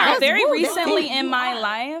right now. Very recently in my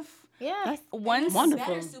life. Yeah, that's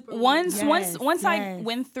wonderful. Once I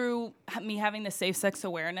went through me having the safe sex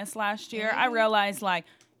awareness last year, I realized can't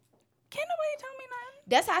nobody tell me nothing.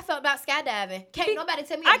 That's how I felt about skydiving. Can't nobody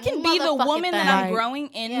tell me. I can be the woman that I'm growing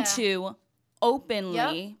into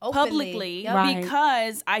openly, publicly,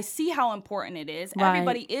 because I see how important it is.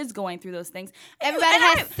 Everybody is going through those things. Everybody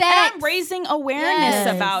has sex. And I'm raising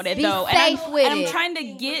awareness about it, though. Safe with I'm trying to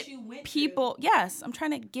get people. Yes, I'm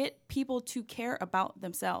trying to get people to care about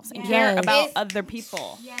themselves and care about other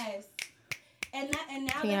people. Yes. And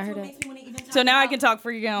now that's what makes me want to even talk. So now I can talk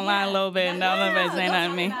freaking online a little bit, and now nobody's saying that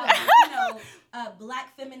to me.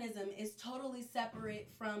 Black feminism is totally separate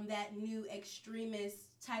from that new extremist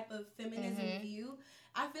type of feminism view.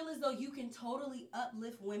 I feel as though you can totally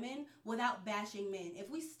uplift women without bashing men. If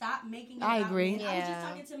we stop making it about men, I was just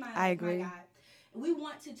talking to my guy. We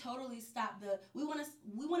want to totally stop we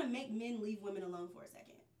want to make men leave women alone for a second.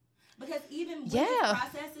 Because even with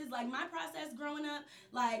processes, like my process growing up,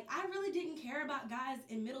 I really didn't care about guys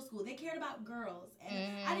in middle school. They cared about girls.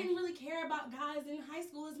 And I didn't really care care about guys in high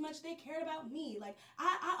school as much they cared about me. Like,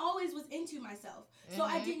 I always was into myself. So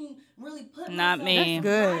I didn't really put Not myself me. That's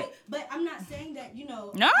good. right. But I'm not saying that, you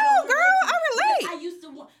know. No, I girl, I relate. I used to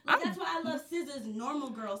want, like, that's why I love SZA's Normal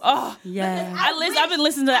Girl. Oh, yeah. I've been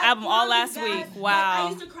listening to the album all last guys, week. like, Wow. I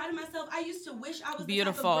used to cry to myself. I used to wish I was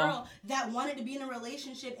Beautiful. the type of girl that wanted to be in a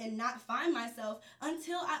relationship and not find myself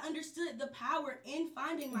until I understood the power in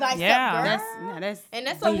finding myself. Yeah. And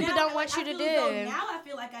that's what deep. people don't want you to I feel as though do. now I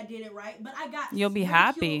feel like I did it right, but I got You'll be ridiculed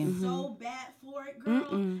happy. so bad for it,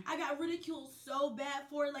 girl. I got ridiculed so bad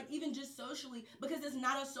for it, like even just socially, because it's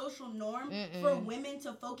not a social norm for women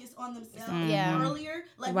to focus on themselves earlier,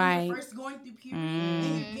 like when you're first going through puberty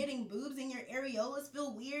and you're getting boobs and your areolas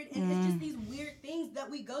feel weird, and it's just these weird things that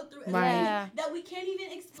we go through as women that we can't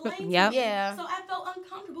even explain. Yep. Yeah. So I felt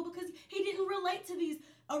uncomfortable because he didn't relate to these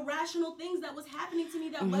irrational things that was happening to me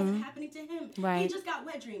that wasn't happening to him. Right. He just got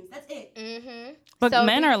wet dreams. That's it. But So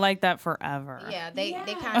men are like that forever. Yeah, they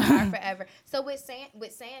kind of are forever. So with saying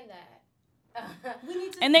that, We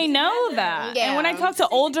need to And they stick know together. that. Yeah. And when I talk to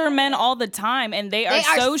older men all the time, and they are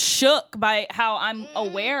so shook by how I'm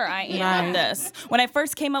aware I am of this. When I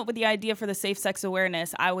first came up with the idea for the safe sex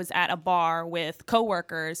awareness, I was at a bar with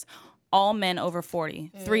coworkers, all men over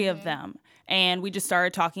 40, 3 of them. And we just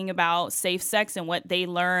started talking about safe sex and what they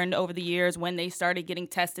learned over the years when they started getting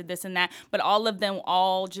tested, this and that. But all of them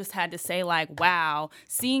all just had to say, like, wow,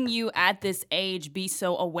 seeing you at this age be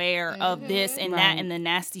so aware of this and that and the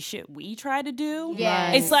nasty shit we try to do.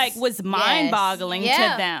 Yes. It's like was mind-boggling to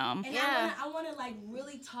them. And I want to like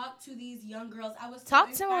really talk to these young girls. I was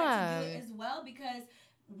Talk so to inspired to do them. it as well because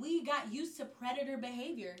we got used to predator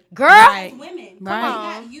behavior. girl. As women, we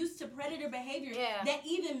Right. got used to predator behavior that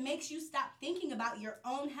even makes you stop thinking about your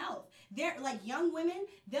own health. They're like young women,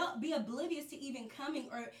 they'll be oblivious to even coming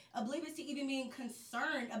or oblivious to even being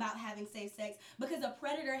concerned about having safe sex because a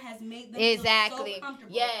predator has made them feel so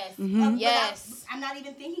comfortable. Yes. Yes. I'm not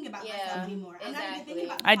even thinking about myself anymore. I'm not even thinking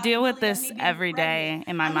about the I deal with possibility of this me being every day pregnant.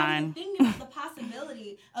 in my I'm mind. not even thinking about the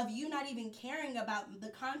possibility of you not even caring about the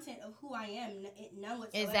content of who I am, none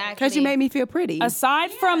whatsoever. Exactly. Because you made me feel pretty.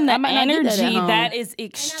 Aside from the I might not get that at energy home. that is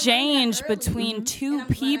exchanged early. between two And I'm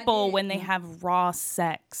glad I people did. when they have raw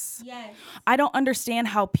sex, Yes. I don't understand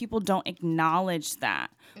how people don't acknowledge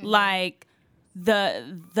that. Like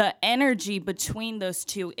the energy between those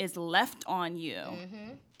two is left on you.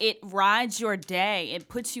 It rides your day. It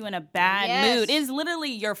puts you in a bad mood. It's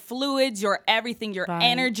literally your fluids, your everything, your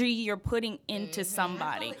energy you're putting into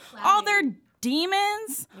somebody. All their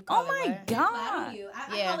demons. Oh my God. Clouding you.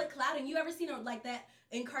 I call it clouding. You ever seen like that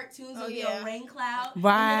in cartoons where you a rain cloud?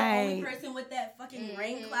 Right. And you're the only person with that fucking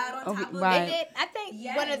rain cloud on top of right. it. I think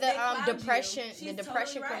Yes, one of they cloud the you. depression, She's the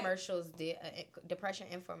depression totally right. commercials did depression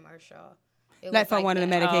infomercial. It like was for one of the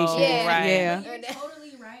that. medications. Yeah. Right. Yeah. You're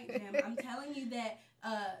totally right, ma'am. I'm telling you that,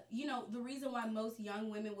 you know, the reason why most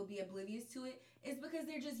young women will be oblivious to it is because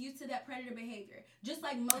they're just used to that predator behavior. Just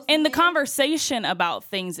like most And the men- conversation about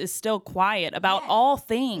things is still quiet, about all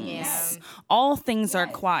things. Yeah. All things are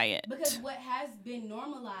Yes. quiet. Because what has been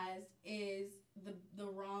normalized is the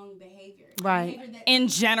wrong behavior. Right. Behavior that In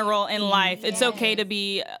general, in life, it's okay Yes. to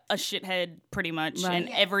be a shithead pretty much Right. in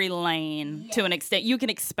every lane to an extent. You can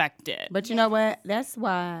expect it. But you know what? That's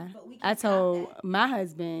why But we I can't stop told that. my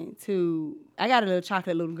husband I got a little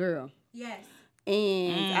chocolate little girl. Yes.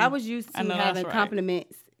 And I was used I to know that's having right.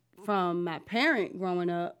 compliments from my parent growing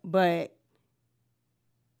up, but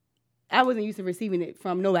I wasn't used to receiving it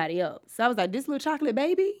from nobody else. So I was like, this little chocolate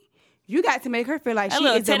baby, you got to make her feel like she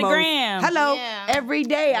Hello, is the Teddy most. Graham. Hello, Yeah. every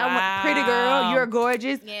day. I want pretty girl. You're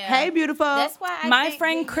gorgeous. Yeah. Hey, beautiful. That's why My think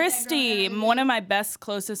friend being- Christy, one of my best,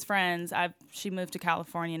 closest friends, she moved to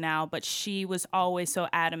California now, but she was always so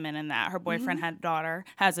adamant in that. Her boyfriend has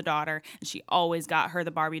a daughter, and she always got her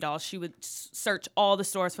the Barbie doll. She would search all the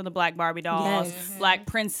stores for the black Barbie dolls, Yes. Black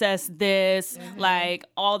Princess this, like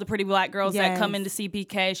all the pretty black girls that come Yes. into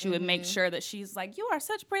CPK. She would make sure that she's like, you are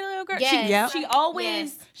such a pretty little girl. Yes.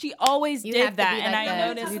 She always You did have to that, be and like I that.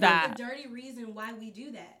 noticed That's that. the dirty reason why we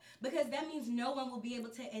do that. Because that means no one will be able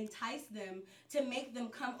to entice them to make them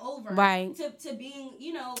come over Right. to being,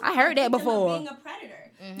 you know, I heard that a victim of before. being a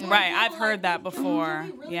predator. For Right, example, I've heard that can before.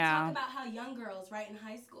 we really Yeah. talk about how young girls, right, in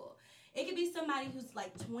high school, it could be somebody who's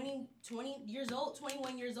like 20 years old,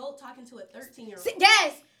 21 years old, talking to a 13-year-old.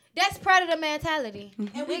 That's predator mentality.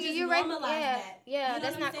 And we Nigga, just you right. normalize Yeah, that. yeah, You know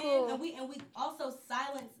that's what not I'm saying? cool. And we also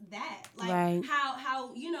silence that. Like Right.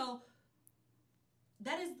 how you know,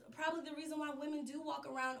 that is probably the reason why women do walk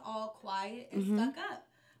around all quiet and stuck up.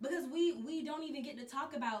 because we don't even get to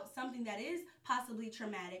talk about something that is possibly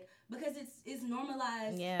traumatic because it's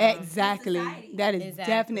normalized. Yeah, exactly. That is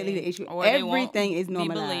definitely the issue. Or everything is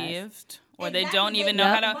normalized. Be believed, or they don't even know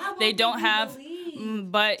how to. They don't have.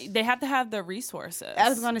 But they have to have the resources. I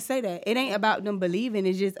was going to say that. It ain't about them believing.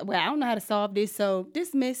 It's just, well, I don't know how to solve this, so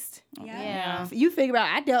dismissed. Yeah. You figure out,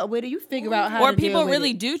 I dealt with it. You figure out how to deal with it. Or people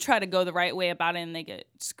really do try to go the right way about it, and they get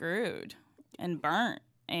screwed and burnt.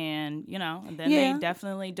 And, and then they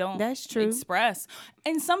definitely don't express.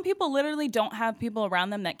 And some people literally don't have people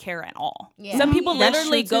around them that care at all. Yeah. Some people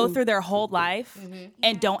literally go through their whole life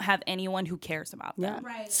and don't have anyone who cares about them. Yeah.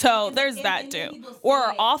 Right. So there's that too. Or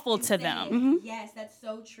are awful to them. Mm-hmm. Yes, that's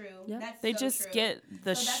so true. Yeah. They just get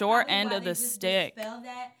the short end of the stick. Spell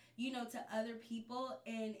that, to other people,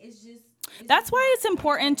 and it's just. That's why it's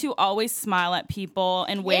important to always smile at people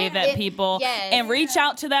and wave at people and reach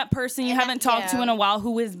out to that person you haven't talked to in a while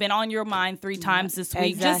who has been on your mind 3 times this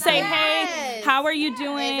week. Exactly. Just say, hey, how are you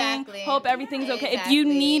doing? Exactly. Hope everything's okay. If you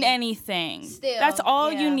need anything, that's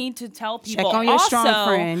all you need to tell people. Check on your strong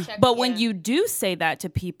friend. But when you do say that to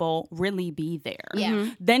people, really be there.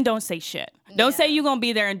 Yeah. Then don't say shit. Don't say you're going to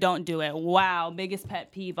be there and don't do it. Wow, biggest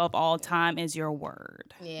pet peeve of all time is your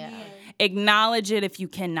word. Yeah. Acknowledge it if you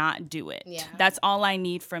cannot do it. Yeah. That's all I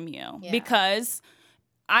need from you. Yeah. Because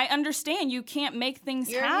I understand you can't make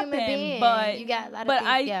things happen, but you got a lot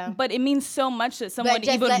of things, but it means so much that someone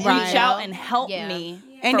would reach out and help me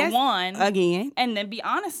for one, again, and then be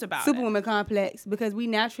honest about Superwoman complex, because we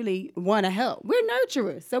naturally want to help. We're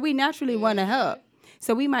nurturers, so we naturally want to help.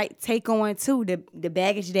 So we might take on, too, the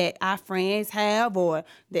baggage that our friends have or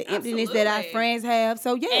the emptiness that our friends have.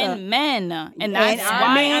 So, And men. And that's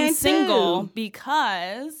why I'm single,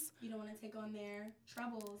 because you don't want to take on their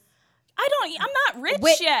troubles. I'm not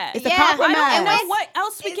rich yet. It's a compromise. I don't know what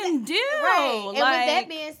else we can do. Right. And with that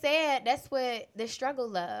being said, that's what the struggle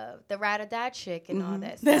love, the ride or die chick and all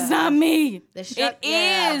that stuff. That's not me. It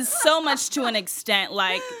is so much to an extent.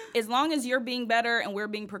 Like, as long as you're being better and we're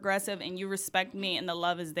being progressive and you respect me and the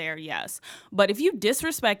love is there, yes. But if you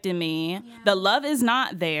disrespected me, the love is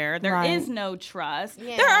not there. There is no trust.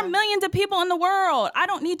 Yeah. There are millions of people in the world. I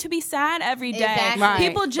don't need to be sad every day. Exactly. Right.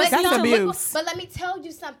 People just that's abuse. But let me tell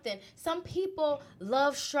you something. Some people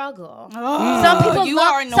love struggle. Oh, some people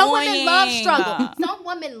some women love struggle. Some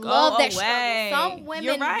women love that struggle. Some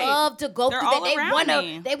women love to go through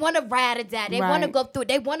that. They wanna ride or die. They wanna go through it.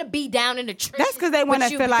 They wanna be down in the trenches. That's because they wanna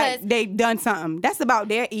feel like they've done something. That's about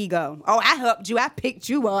their ego. Oh, I helped you. I picked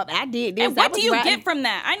you up. I did this. And what do you get from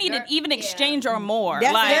that? I need an even exchange or more.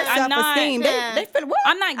 That's their self-esteem. They feel what?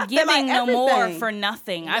 I'm not giving no more for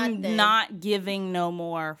nothing. I'm not giving no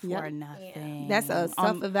more for nothing. That's a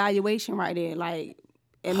self-evaluation right there. Like,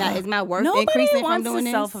 is my worth increasing from doing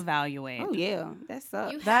this? Nobody wants to self-evaluate. Oh, yeah. That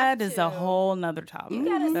sucks. That is a whole nother topic.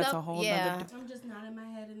 That's a whole nother I'm just nodding my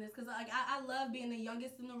head in this because I love being the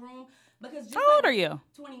youngest in the room. Because how old are you?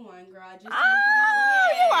 21, girl. You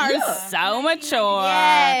are so mature.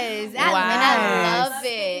 Yes. And I love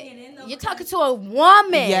it. You're talking to a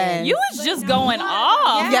woman. Yes. You was just going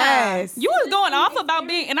off. Yes. You was going off about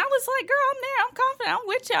being, and I was like, girl, I'm there. I'm confident.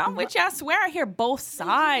 I'm with you. I swear I hear both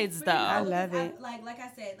sides, though. I love it. Like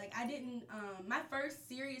I said, I didn't, my first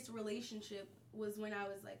serious relationship was when I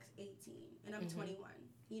was 18, and I'm 21.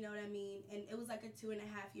 You know what I mean? And it was a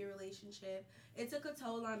 2.5-year relationship. It took a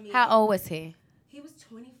toll on me. How old was he? He was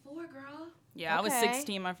 24, girl. Yeah, I was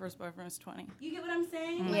 16. My first boyfriend was 20. You get what I'm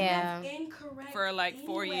saying? Yeah. That's incorrect. For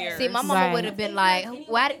 4 years. See, my mama would have been like,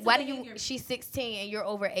 why do you, she's 16 and you're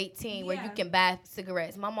over 18 where you can buy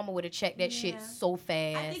cigarettes. My mama would have checked that shit so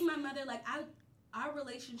fast. I think my mother, our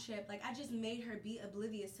relationship, I just made her be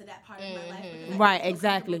oblivious to that part of my life. Right,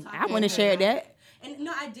 exactly. I wouldn't have shared that. And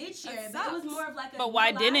no, I did share it, but it was more of a. But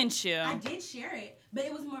why didn't you? I did share it, but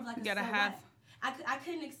it was more of a. You gotta have. I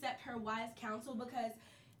couldn't accept her wise counsel because,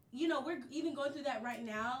 we're even going through that right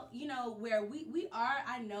now. Where we are.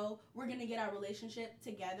 I know we're gonna get our relationship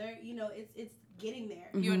together. It's getting there.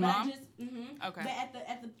 You and mom? Okay. But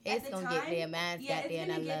at the it's time, gonna get there. Mine's got there,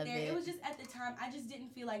 and I love it. It was just at the time, I just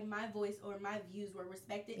didn't feel like my voice or my views were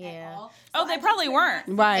respected at all. So they probably weren't.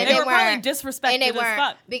 Right. They were probably disrespected and they as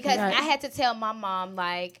fuck. Because I had to tell my mom,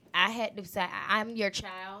 I had to say, I'm your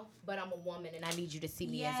child, but I'm a woman, and I need you to see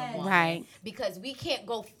me as a woman. Right. Because we can't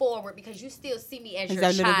go forward because you still see me as your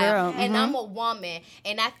little child, girl. and I'm a woman,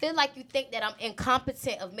 and I feel like you think that I'm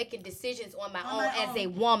incompetent of making decisions on my own as a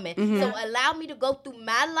woman. So allow me to go through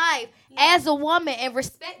my life as a woman and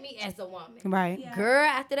respect me as a woman. Right. Yeah. Girl,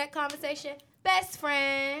 after that conversation, best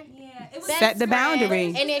friend. Yeah. It was set the boundary.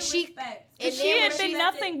 And then And she had been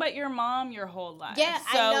nothing but your mom your whole life. Yeah,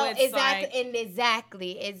 so I know, it's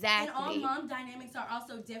exactly, like, exactly. And all mom dynamics are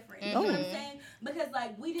also different. You know what I'm saying? Because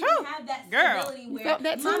like we didn't have that stability where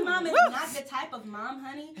my mom is not the type of mom,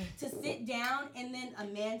 honey, to sit down and then a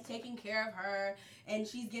man's taking care of her and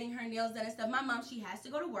she's getting her nails done and stuff. My mom, she has to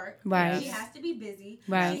go to work. Right. She has to be busy.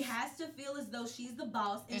 Right. She has to feel as though she's the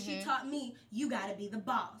boss. And she taught me, you got to be the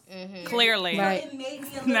boss. Clearly. So Right. it made me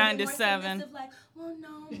a little 9 bit to more 7. submissive, like, well,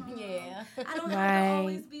 no, mom. Yeah. I don't have to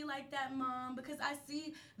always be like that, mom, because I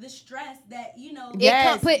see the stress that, you know. It Yes.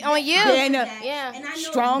 come put on you. Yeah, no. Yeah. And I know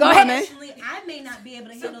Strong woman. woman. I may not be able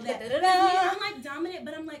to handle that. I'm like dominant,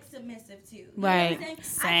 but I'm like submissive too. You Right. know what I'm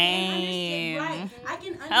Same. saying? I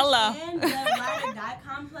can understand the ride or die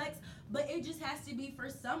complex, but it just has to be for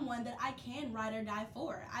someone that I can ride or die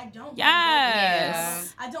for. I don't.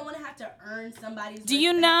 Yes. I don't want to have to earn somebody's. Do you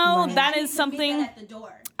respect. know Right. that I is need to meet something that at the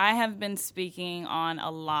door. I have been speaking on a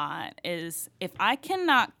lot is if I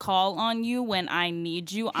cannot call on you when I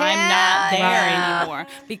need you, I'm not there yeah. anymore.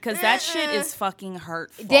 Because that shit is fucking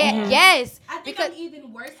hurtful. Yes. I think Because I'm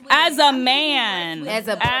even worse with As it. a I'm man. even worse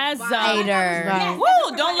with As a it. provider. Right.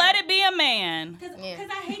 Woo, don't let it be a man. Because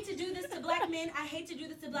I hate to do this to black men. I hate to do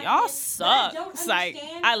this to black men. Y'all but suck. I don't It's like,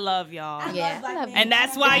 understand. I love y'all. I Yeah. love black I love men. And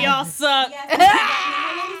that's why y'all suck. Yes, I love black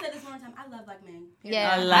men. Let me say this one time. I love black men. Yeah.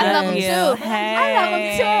 I I love love them you. too. Hey. I love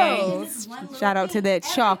them too. And this is one little Shout out to thing. that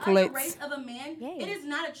Every chocolates. other race of a man, Yeah. it is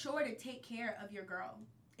not a chore to take care of your girl.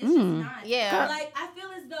 It's just not. Yeah. Like, I feel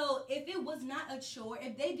as though if it was not a chore,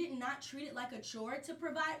 if they did not treat it like a chore to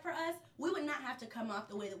provide for us, we would not have to come off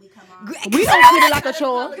the way that we come off. We don't treat it like a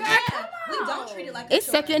chore. Yeah, we don't treat it like a It's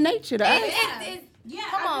chore. second nature to us. Yeah,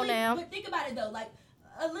 Come I on really- now. But think about it though, like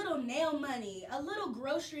a little nail money, a little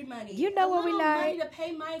grocery money. You know a what we little money like. to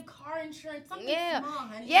pay my car insurance. Something Yeah. small,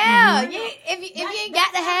 honey. Yeah. You know? If you That- ain't got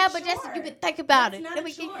to that's have, not but just chore. you can think about That's it. not Then a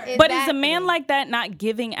we can- chore. But is a man Exactly. like that not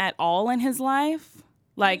giving at all in his life?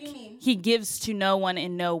 Like, do you mean? he gives to no one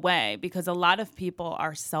in no way because a lot of people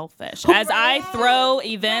are selfish. As I throw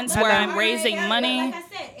events where I'm raising money. Like I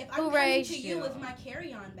said, if Who I'm coming raised to you you? with my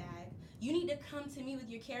carry-on bag, you need to come to me with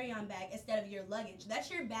your carry-on bag instead of your luggage.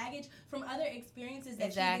 That's your baggage from other experiences that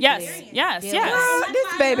Exactly. you've Yes, experienced. yes, Yeah. yes. That's This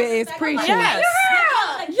why I baby love is the fact preaching. that-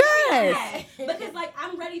 Yes. Yes. Because like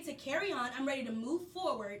I'm ready to carry on, I'm ready to move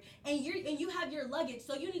forward, and you have your luggage,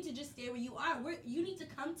 so you need to just stay where you are. You need to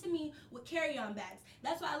come to me with carry-on bags.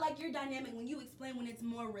 That's why I like your dynamic when you explain when it's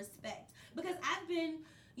more respect. Because I've been,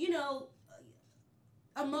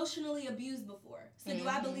 emotionally abused before. So do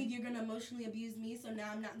I believe you're gonna emotionally abuse me? So now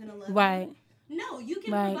I'm not gonna love Right. you? No, you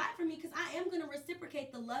can Right. provide for me because I am gonna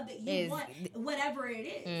reciprocate the love that you Is- want, whatever it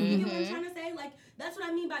is. You get what I'm trying to say? Like that's what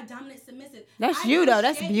I mean by dominant submissive. That's I you, do though.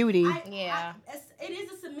 That's shape- beauty. Yeah. it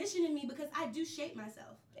is a submission in me because I do shape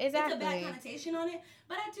myself. Exactly. It's a bad connotation on it,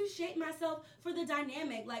 but I do shape myself for the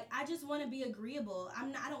dynamic. Like I just want to be agreeable.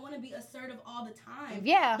 I don't want to be assertive all the time.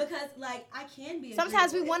 Yeah. Because like I can be.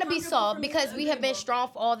 Sometimes we agreeable. want to be It's comfortable soft for me because to we have been agreeable. strong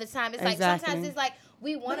for all the time. It's like Exactly. sometimes it's like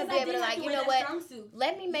we want to Because be I able to didn't have like, to you wear know that what? strong suit.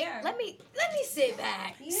 Let me sit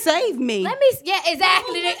back. Yeah. Save me. Yeah,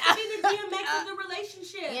 exactly. Who wants to be the DMX of the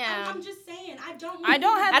relationship? Yeah. I'm just saying. I don't I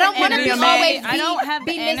don't have I don't the want to be energy. always I don't have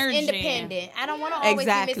be the Miss energy. Independent. I don't want to always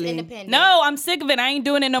Exactly. be Miss Independent. No, I'm sick of it. I ain't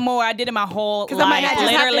doing it no more. I did it my whole 'Cause I might life. not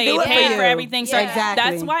just have to Literally do it for paid you. for everything. So Yeah. Exactly.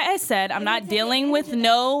 that's why I said I'm not take dealing with advantage of that.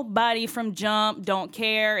 nobody from jump. Don't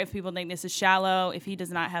care if people think this is shallow. If he does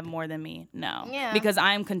not have more than me, no. Yeah. Because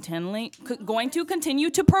I am going to continue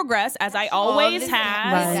to progress as I always this-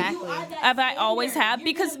 have. Right. Exactly. As I always have.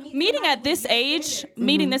 Because meeting at this age,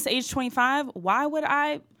 meeting this age 25, why would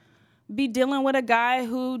I be dealing with a guy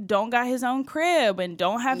who don't got his own crib and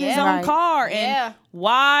don't have his Yeah. own Right. car? Yeah. And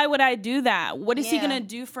why would I do that? What is he Yeah. gonna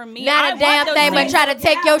do for me? I Not a want damn those thing, but things. try to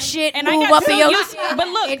take your shit, And I move got up in two your youth- shit, but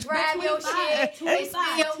look, and drive your shit,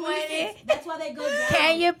 25, your 26, money. That's why they go down.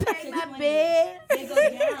 Can you pay to my 20. bill? They go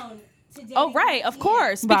down. To dating Oh, right, of at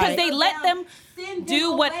course. 10. Because Right. they Go let down, them send do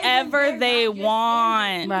away whatever when they're they not your want.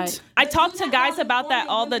 standard. Right. I But talk do to not guys always about that want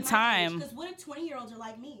all the women my age, time. 'cause what if 20-year-olds are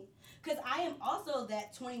like me? Because I am also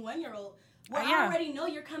that 21-year-old. Where Yeah. I already know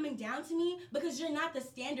you're coming down to me because you're not the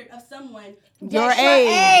standard of someone. Your That's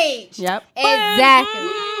age. age. Yep.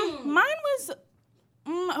 Exactly. Mine was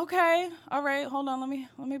okay. All right, hold on. Let me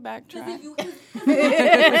Because backtrack. if you,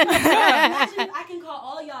 imagine I can call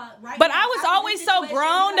all y'all right But now. I was I've been in always so situations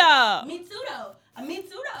grown like, up. Me too, though. Me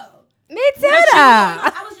too, though. Me too.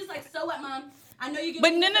 I was just like, so what, mom? I know you're But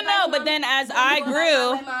giving no. me this advice, But Mom. then as Don't I go about grew,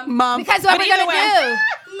 my way, Mom. Mom. Because what But we're gonna either way-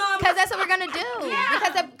 do? Because that's what we're gonna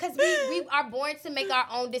do. Because we are born to make our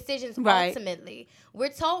own decisions. Ultimately, we're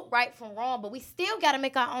told right from wrong, but we still got to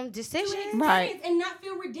make our own decisions. And not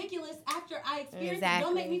feel ridiculous after I experienced it.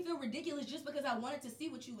 Don't make me feel ridiculous just because I wanted to see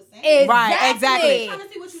what you were saying. Exactly. Right, exactly. I'm trying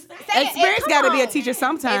to see what you're saying. Experience got to be a teacher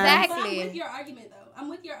sometimes. Exactly. But I'm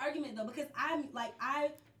with your argument though, because I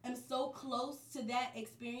am so close to that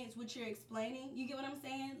experience which you're explaining. You get what I'm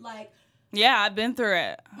saying? Like, yeah, I've been through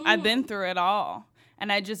it. I've been through it all.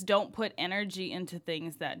 And I just don't put energy into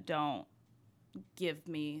things that don't give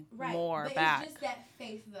me more back. It's just that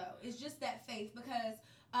faith, though. It's just that faith because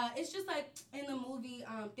it's just like in the movie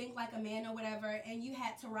Think Like a Man or whatever, and you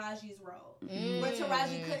had Taraji's role, where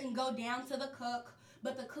Taraji couldn't go down to the cook,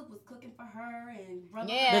 but the cook was cooking for her and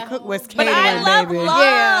the cook was catering, but I love baby.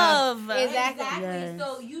 love. Yeah. Exactly. Yes.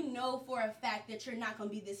 So you know for a fact that you're not gonna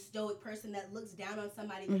be this stoic person that looks down on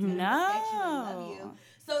somebody that's gonna respect you and love you.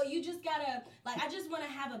 So you just gotta, I just want to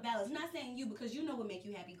have a balance. I'm not saying you because you know what make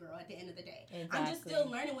you happy, girl, at the end of the day. Exactly. I'm just still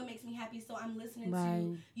learning what makes me happy, so I'm listening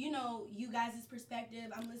to, you guys'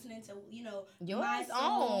 perspective. I'm listening to, yours my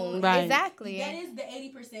own. Right. Exactly. That is the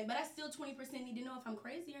 80%, but I still 20% need to know if I'm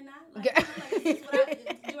crazy or not.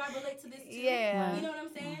 Do I relate to this too? Yeah. You know what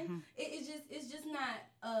I'm saying? It's just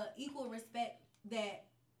not equal respect that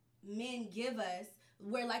men give us,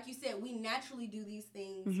 where, like you said, we naturally do these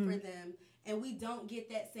things for them. And we don't get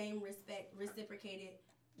that same respect reciprocated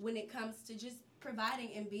when it comes to just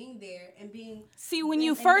providing and being there and being. See, when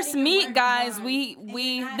you first meet, guys, we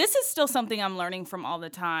this is still something I'm learning from all the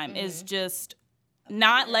time. Is just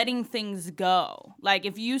not letting things go. Like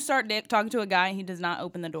if you start talking to a guy and he does not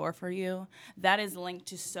open the door for you, that is linked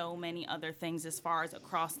to so many other things as far as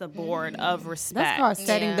across the board of respect. That's called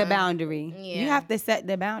setting the boundary. Yeah. You have to set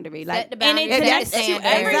the boundary. Set the boundary. And it connects to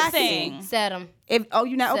everything. Set them. If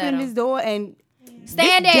you're not opening this door and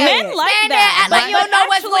stand there. Men like that. Like you don't know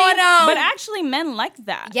what's going on. But actually, men like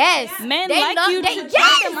that. Yes. Men like you to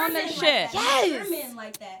take them on their shit. Yes. Men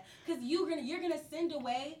like that. Because you're gonna send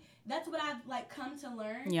away. That's what I've come to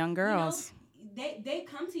learn. Young girls. They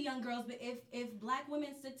come to young girls, but if black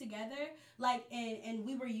women stick together, and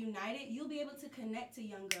we were united, you'll be able to connect to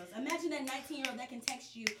young girls. Imagine that 19-year-old that can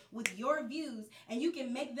text you with your views, and you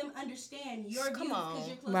can make them understand your views because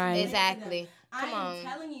you're close to exactly. I am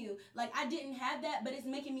telling you, I didn't have that, but it's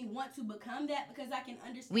making me want to become that because I can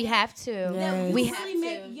understand. We have to. Yes. We really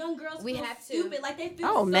make young girls feel stupid. Like they feel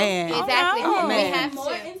so stupid. Exactly. Oh, we man. have more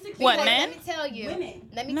to. insecure. What, men? Let me tell you. Women.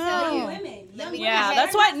 Let me tell you. Women. Yeah,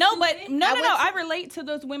 that's why. No, I relate to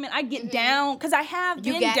those women. I get down because I have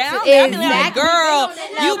been down to, there. I be like, exactly. girl,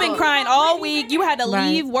 you've been crying all week. You had to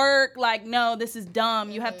leave work. Like, no, this is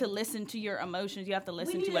dumb. You have to listen to your emotions. You have to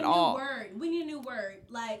listen to it all. We need a new word.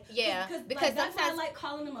 Because that's why I like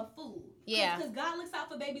calling them a fool. Yeah. Because God looks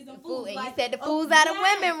out for babies and fools. And you said the fools out of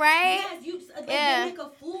women, right? Yes. They make a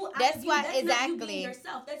fool out that's of you. Why, that's exactly. not you being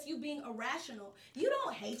yourself. That's you being irrational. You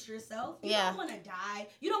don't hate yourself. You don't want to die.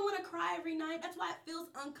 You don't want to cry every night. That's why it feels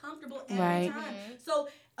uncomfortable every time. So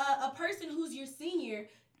a person who's your senior,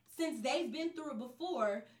 since they've been through it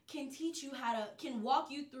before, can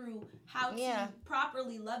walk you through how to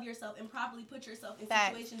properly love yourself and properly put yourself in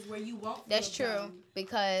situations where you won't feel That's true.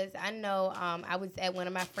 Because I know I was at one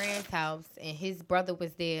of my friend's house and his brother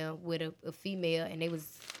was there with a female and they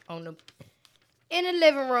was in the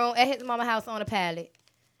living room at his mama's house on a pallet.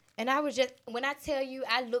 And I was just, when I tell you,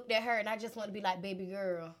 I looked at her and I just want to be like, baby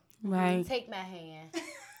girl, take my hand.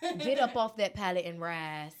 Get up off that pallet and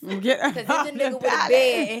rise. Because there's a nigga with a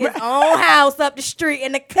bed in his own house up the street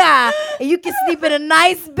in the car, and you can sleep in a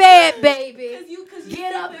nice bed, baby. Cause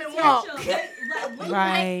get up and walk.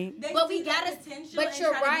 Right. But we gotta. But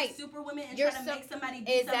you're right. Superwomen and try to make somebody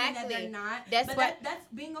do something that they're not. That's that's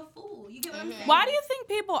being a fool. You get what I'm saying? Why do you think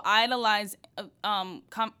people idolize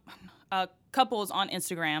couples on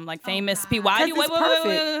Instagram, like famous people? Why do you?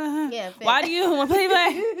 Why do you?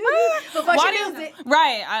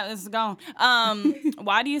 Right, I was gone.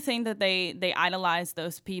 Why do you think that they idolize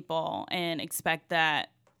those people and expect that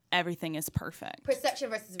everything is perfect? Perception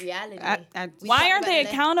versus reality. Why aren't they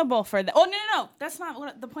accountable for that? Oh no, that's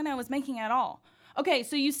not the point I was making at all. Okay,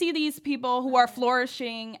 so you see these people who are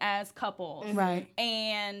flourishing as couples, right?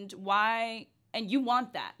 And why? And you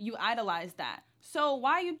want that? You idolize that. So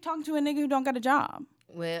why are you talking to a nigga who don't got a job?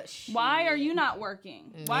 Well, why are you not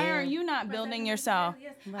working? Why are you not building yourself?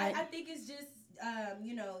 Yes. Right. I think it's just,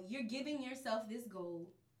 you're giving yourself this goal,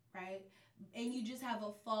 right? And you just have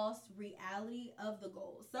a false reality of the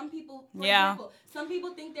goal. Some people, for example, some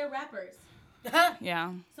people think they're rappers.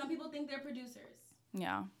 Yeah. Some people think they're producers.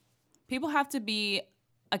 Yeah. People have to be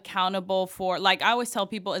accountable for, like I always tell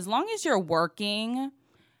people, as long as you're working,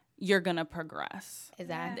 you're going to progress.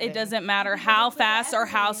 Exactly. It doesn't matter how fast or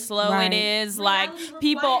how slow it is. Like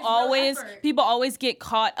people always get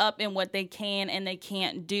caught up in what they can and they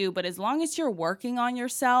can't do. But as long as you're working on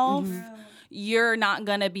yourself, you're not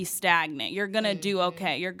going to be stagnant. You're going to do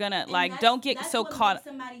okay. You're going to don't get so caught up.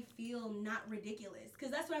 Somebody feel not ridiculous.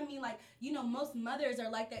 Because that's what I mean. Like, you know, most mothers are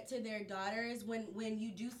like that to their daughters when you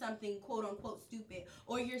do something quote unquote stupid,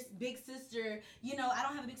 or your big sister, you know, I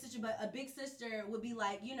don't have a big sister, but a big sister would be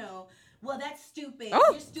like, you know, well, that's stupid. Oh.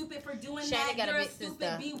 You're stupid for doing that. You're a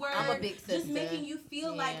stupid B-word. I'm a big sister. Just making you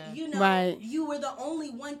feel like, you know, you were the only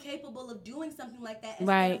one capable of doing something like that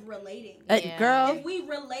instead of relating. Girl. If we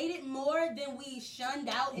related more than we shunned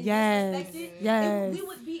out and disrespected, we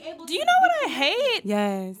would be able to. Do you know what I hate?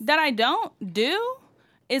 Yes. That I don't do?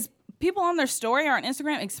 Is people on their story or on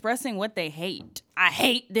Instagram expressing what they hate. I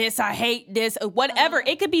hate this, whatever.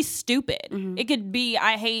 It could be stupid. It could be,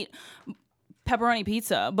 I hate pepperoni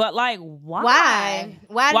pizza, but like, why?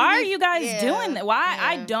 Why are you guys doing that? Why?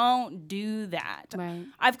 I don't do that. Right.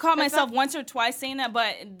 I've caught myself once or twice saying that,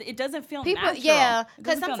 but it doesn't feel natural. Yeah,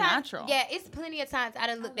 because sometimes, it's plenty of times I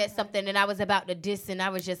done looked at something and I was about to diss and I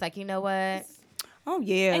was just like, you know what? Oh,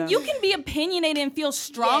 yeah. And you can be opinionated and feel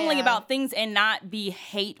strongly about things and not be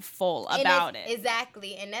hateful about it.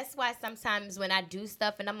 Exactly. And that's why sometimes when I do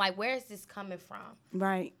stuff and I'm like, where is this coming from?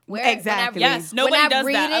 Right. Exactly. Yes, nobody does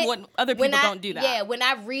that. Other people don't do that. Yeah, when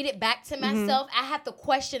I read it back to myself, I have to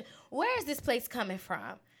question, where is this place coming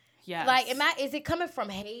from? Yes. Like, is it coming from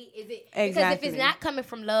hate? Is it because if it's not coming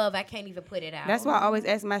from love, I can't even put it out. That's why I always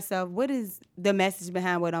ask myself, what is the message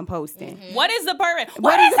behind what I'm posting? What is the purpose?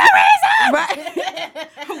 What is the reason?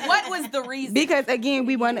 Right. What was the reason? Because again,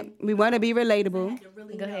 we want to be relatable.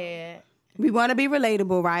 Go ahead. We want to be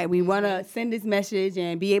relatable, right? We want to send this message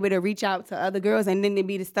and be able to reach out to other girls, and then there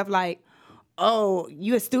be the stuff like, "Oh,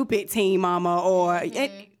 you a stupid teen mama," or.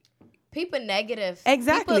 People negative.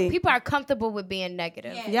 Exactly. People are comfortable with being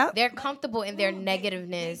negative. Yep. They're comfortable in their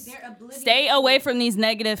negativeness. Stay away from these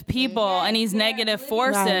negative people and these negative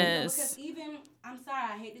forces. Right. Because even, I'm sorry,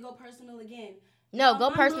 I hate to go personal again. No,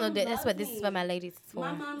 go personal. That's what this is for my ladies for.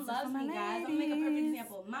 My mom loves me, guys. I'm going to make a perfect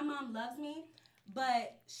example. My mom loves me,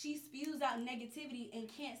 but she spews out negativity and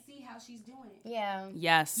can't see how she's doing it. Yeah.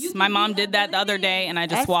 Yes. My mom did that the other day, and I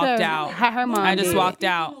just walked out. Her mom I just walked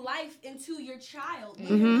out. Life into your child.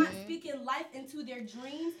 You're not speaking life into their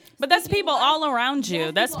dreams. But that's people all around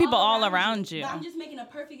you. That's people all around you. But I'm just making a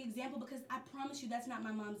perfect example because I promise you that's not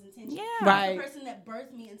my mom's intention. Yeah. Right. That's the person that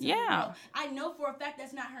birthed me into the world. I know for a fact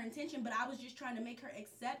that's not her intention, but I was just trying to make her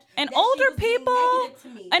accept and that older people.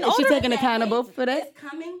 And is she taking accountable for that? It's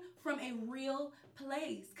coming from a real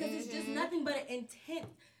place because it's just nothing but an intent.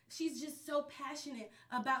 She's just so passionate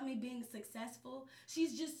about me being successful.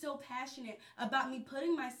 She's just so passionate about me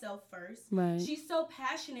putting myself first. Right. She's so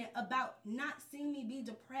passionate about not seeing me be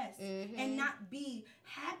depressed and not be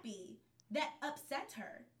happy. That upsets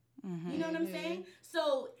her. You know what I'm saying?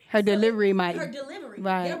 So her delivery. Right.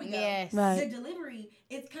 There we go. Yes. Right. The delivery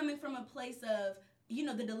is coming from a place of,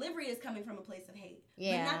 the delivery is coming from a place of hate.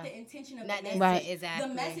 Yeah. But not the intention of the message. Right. Exactly.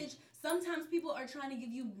 The message. Sometimes people are trying to give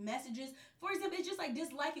you messages. For example, it's just like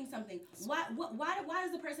disliking something. Why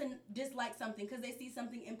does the person dislike something? Because they see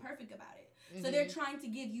something imperfect about it. So they're trying to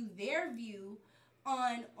give you their view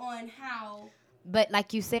on how. But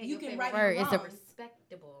like you said, you can write word it is a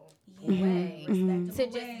respectable way to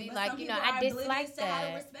just be like, I dislike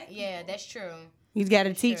that. Yeah, that's true. You got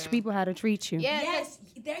to teach people how to treat you. Yeah, yes,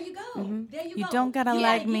 there you go. There you go. You don't gotta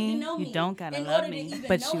like me. You don't gotta love me,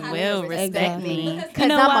 but you will respect me.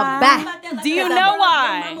 Because I'm a boss. Do you know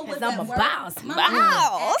why? Because I'm a boss.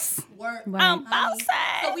 Boss. I'm bossy.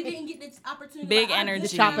 So we didn't get this opportunity. Big energy.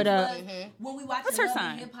 To chop it up. When we watch What's her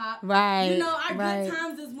sign? Hip hop, right? Our good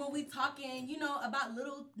times is when we talking, about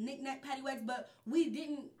little knick-knack paddywhacks, but we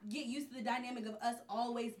didn't get used to the dynamic of us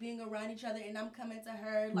always being around each other, and I'm coming to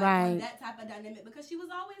her like that type of dynamic because she was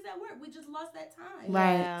always at work. We just lost that time.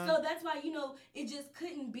 Right. Yeah. So that's why it just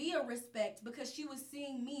couldn't be a respect because she was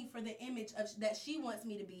seeing me for the image of that she wants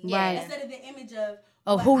me to be, instead of the image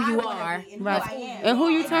of who you are, and who I am, and who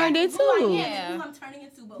you turned into. Who I'm turning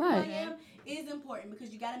into, but who I am is important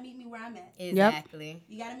because you got to meet me where I'm at. Exactly.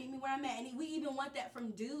 You got to meet me where I'm at, and we even want that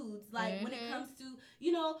from dudes. Like when it comes to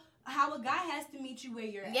how a guy has to meet you where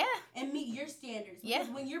you're at, and meet your standards. Because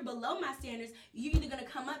when you're below my standards, you're either gonna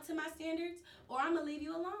come up to my standards or I'm gonna leave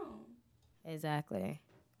you alone. Exactly.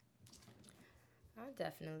 I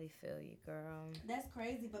definitely feel you, girl. That's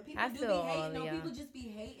crazy, but people do be hating. People just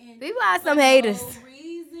be hating. People are some haters. No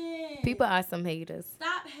reason. People are some haters.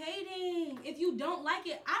 Stop hating. If you don't like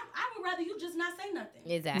it, I would rather you just not say nothing.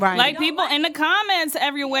 Exactly. Right. Like people in the comments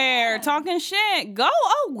everywhere talking shit. Go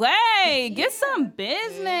away. Get some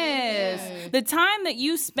business. The time that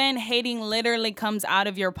you spend hating literally comes out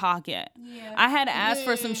of your pocket. Yeah. I had asked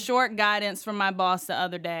for some short guidance from my boss the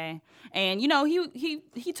other day. And, you know, he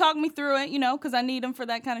talked me through it, you know, because I need him for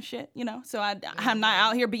that kind of shit, you know. So I'm not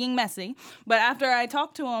out here being messy. But after I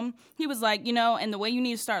talked to him, he was like, you know, and the way you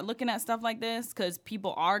need to start looking at stuff like this, because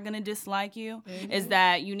people are going to dislike you, is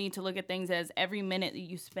that you need to look at things as every minute that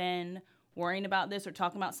you spend worrying about this or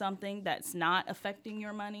talking about something that's not affecting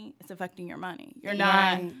your money, it's affecting your money. You're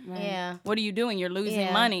not. Right. Yeah. What are you doing? You're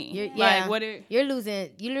losing money. You're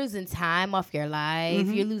losing time off your life.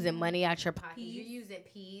 You're losing money out your pocket. You're using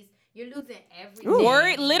peace. You're losing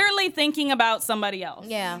everything. Literally thinking about somebody else.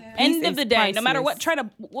 Yeah. End of the day, priceless. no matter what kind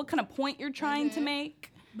of point you're trying to make.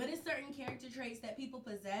 But it's certain character traits that people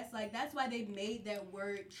possess. Like, that's why they made that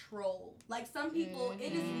word troll. Like, some people,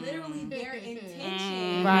 it is literally their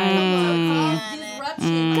intention to cause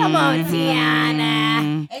disruption. Come on,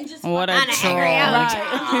 Tiana. And just What a troll.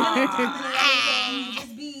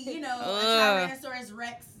 just be, you know, a Tyrannosaurus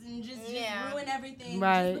Rex and just ruin everything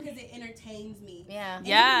just because it entertains me. Yeah. And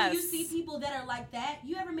yes. when you see people that are like that,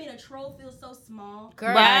 you ever made a troll feel so small?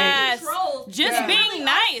 Girl. Yes. Trolls, Just being really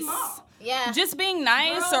nice. small. Yeah. Just being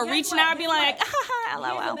nice Girl, or guess reaching what? out and be Guess like, what? ha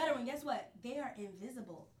Here's lol. the better one. Guess what? They are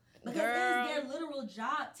invisible. Because Girl. it is their literal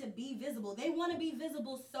job to be visible. They want to be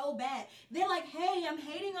visible so bad. They're like, hey, I'm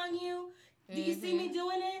hating on you. Do you see me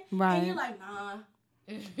doing it? Right. And you're like, nah.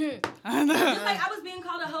 Just like I was being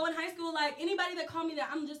called a hoe in high school. Like, anybody that called me that,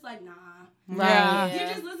 I'm just like, nah. Right. You're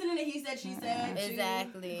just listening to he said, she said.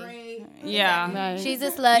 Exactly. Great. Yeah. Right. She's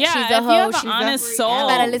a slut. Yeah, She's if a you hoe. have an She's honest a soul.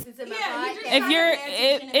 I better listen to my Yeah, you podcast.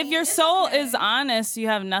 just- If your It's soul okay. is honest, you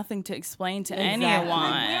have nothing to explain to Exactly. Like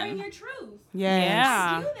anyone. wearing your truth. Yes.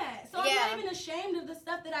 Yeah. I do that. So I'm Yeah. not even ashamed of the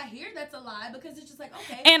stuff that I hear that's a lie because it's just like,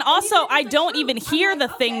 okay. And also, even if I it's the don't truth, even I'm hear like, the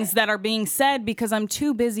okay. things that are being said because I'm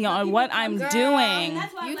too busy on People what come- I'm Girl, doing. and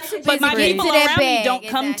that's why I You like too that But my busy. people Get to that around me bag, don't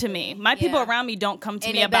come to exactly. me. My people Yeah. around me don't come to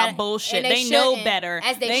And me they about better- bullshit. and they They know shouldn't. better.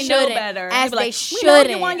 As they know shouldn't. better. As They be they like, we know you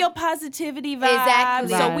shouldn't. want your positivity vibes. Exactly.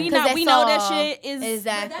 So Right. we 'Cause know that's we know that all. shit is But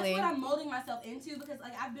Exactly. that's what I'm molding myself into because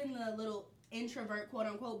like I've been a little introvert, quote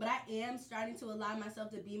unquote, but I am starting to allow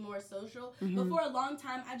myself to be more social. But for a long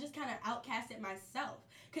time, I just kind of outcasted myself.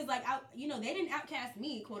 Cause like they didn't outcast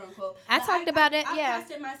me, quote unquote. I but talked about it, yeah.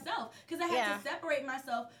 outcasted myself because I had to separate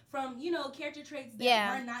myself from character traits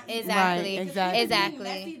that were not me. Exactly. Right, exactly. Exactly.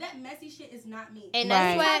 Messy, that messy shit is not me. And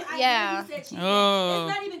Right. that's what, yeah. It's Oh.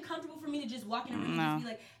 not even comfortable for me to just walk in a room No. and just be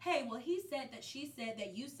like, hey, well, he said that she said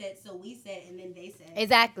that you said, so we said, and then they said.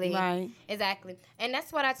 Exactly. Right. Exactly. And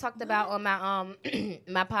that's what I talked about on my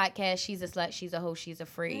my podcast, She's a Slut, She's a Hoe, She's a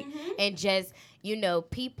Freak. And just,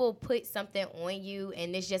 people put something on you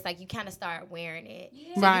and it's just like you kind of start wearing it.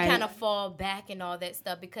 Yeah. So Right. you kind of fall back and all that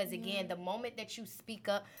stuff because again, the moment that you speak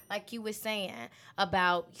up, like you were saying,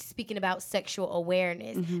 about speaking about sexual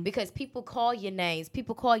awareness, because people call you names,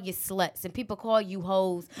 people call you sluts, and people call you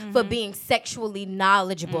hoes for being sexually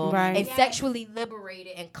knowledgeable Right. and sexually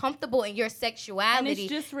liberated and comfortable in your sexuality. And it's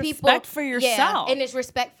just respect for yourself. Yeah, and it's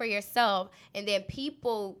respect for yourself. And then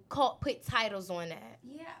people put titles on that.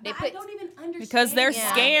 Yeah, They but I don't even understand. Because they're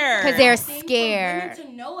Yeah. scared. 'Cause they're Thing for scared. women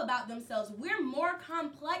to know about themselves. We're more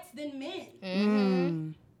complex than men.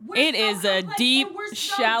 Mm. We're It so is a complex deep, and we're so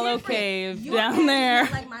shallow different. cave Your down badge is there.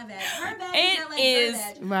 not like my badge. Her badge It is not like is. her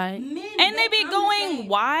badge. Right. Men, And they be come the going same.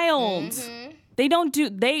 wild. They don't do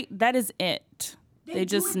that is it. They They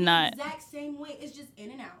do just it nut. the exact same way. It's just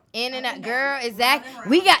in and out. In and Up out, down, girl, round exactly. and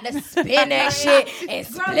We round. got to spin that shit and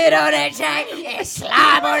split on that shank and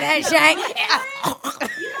slime on that shank.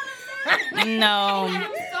 No. And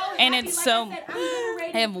I'm so And happy. it's Like so- I said, I'm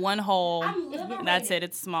liberated. I have one hole. I'm liberated. That's it.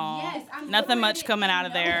 It's small. Yes, I'm Nothing much liberated coming and out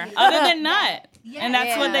of there knowing other than nut. Yes, And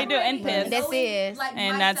that's what they do. And liberated piss. That's knowing, it. like,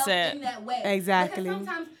 And that's myself it. in that way. Exactly. Because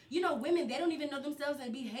sometimes, women, they don't even know themselves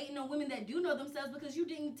and be hating on women that do know themselves because you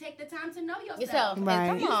didn't take the time to know yourself. Yourself. Right.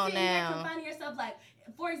 Come You on sitting there now. confining yourself, like,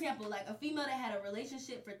 for example, like a female that had a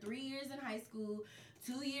relationship for 3 years in high school,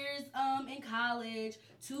 2 years in college,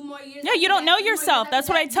 2 more years. Yeah, you after don't that, know 2 more yourself. years That's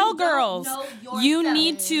after what I that. tell You don't girls. know You yourself.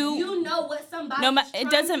 need to. You know what somebody. It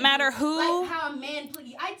doesn't matter who. Like how a man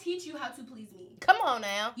please. I teach you how to please me. Come on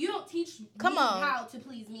now. You don't teach Come me on. how to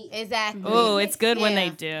please me. Exactly. Oh, it's good when Yeah. they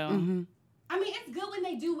do. Mm-hmm. I mean, it's good when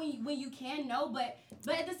they do when you can know, but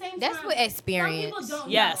at the same time, That's what experience. Some people don't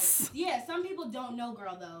Yes. know. Yeah, some people don't know,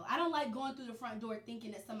 girl. Though I don't like going through the front door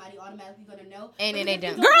thinking that somebody automatically gonna know. And then they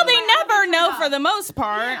Because don't. you Girl, know they how never to know talk. for the most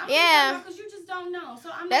part. Yeah. Because you just don't know. So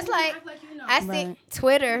I'm That's not gonna like, act like you know. I see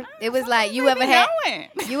Twitter. It was like you ever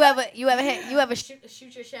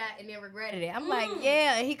shoot your shot and then regretted it. I'm like,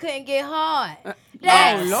 yeah, and he couldn't get hard.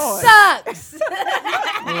 That sucks.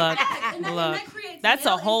 Look. That's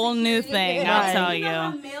a whole new thing, I'll tell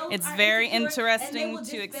you. It's very interesting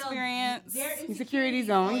to experience. Insecurities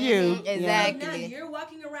on you. Exactly. Now you're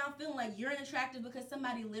walking around feeling like you're unattractive because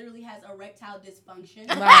somebody literally has erectile dysfunction.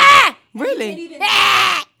 Really? You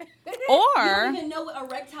don't even know what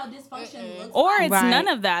erectile dysfunction looks like. Or it's none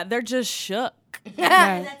of that. They're just shook.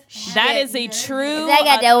 That is a true. They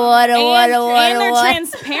got that water. And they're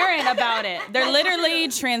transparent about it. They're literally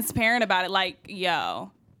transparent about it. Like,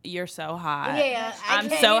 yo, you're so hot. Yeah, I'm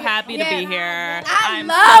so happy to be here. I so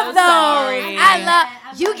love those. sorry. I love.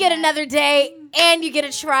 You get another date, and you get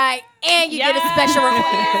a try, and you get a special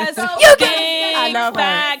request. You get. I love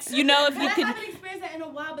facts. Her. You know, if you could. I haven't experienced that in a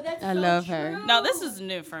while, but that's I love her. No, this is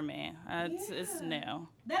new for me. It's new.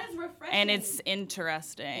 That is refreshing. And it's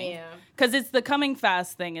interesting. Yeah. Because it's the coming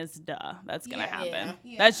fast thing is duh. That's going to happen.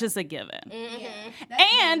 Yeah. That's just a given.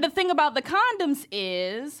 And the thing about the condoms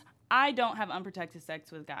is I don't have unprotected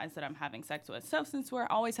sex with guys that I'm having sex with. So since we're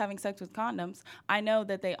always having sex with condoms, I know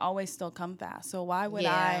that they always still come fast. So why would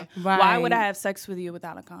I have sex with you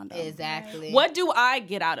without a condom? Exactly. What do I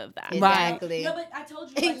get out of that? Exactly. No, but I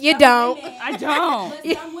told you. Like, You don't. I don't. But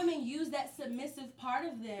some women use that submissive part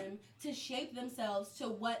of them to shape themselves to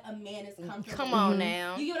what a man is comfortable. Come on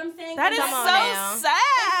now. You get what I'm saying? That is so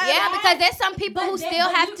sad. Yeah, because there's some people who still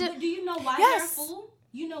have to. But do you know why they're a fool?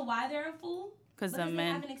 You know why they're a fool? Because they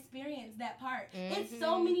men haven't experienced that part. It's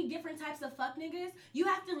so many different types of fuck niggas. You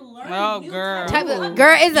have to learn. Oh, new girl.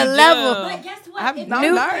 Girl is a level. But guess what? I've If not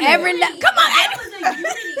you- learned every it. come on, That was a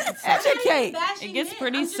unity. Educate. It gets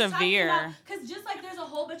pretty severe. Because just like there's a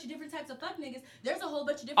whole bunch of different types of fuck niggas, there's a whole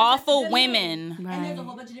bunch of different awful types of women. women. And there's a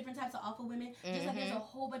whole bunch of different types of awful women. Just like there's a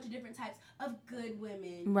whole bunch of different types of good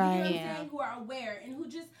women. Right. You know what I'm saying? Who are aware and who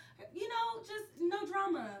just, just no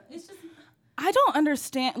drama. It's just... I don't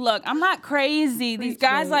understand. Look, I'm not crazy. These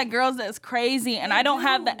guys like girls that's crazy, and I don't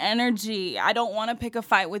have the energy. I don't want to pick a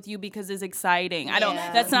fight with you because it's exciting. I don't.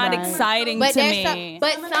 That's not exciting to me.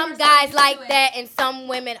 Some guys like that, and some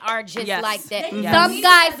women are just like that. Yes. Some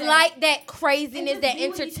guys like that craziness, that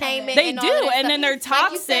entertainment. They and do, all that and then they're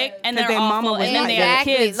toxic, and they're awful, and then they have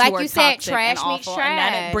kids like who are you said, toxic trash and meets awful, and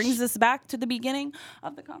then it trash. brings us back to the beginning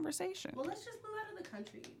of the conversation. Well, let's just move out of the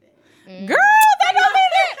country then. Girl, that don't mean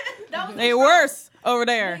it. They worse over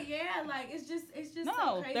there. But yeah, like it's just No,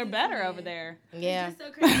 so crazy they're better over there. Yeah. It's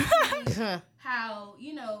just so crazy to me how,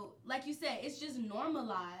 like you said, it's just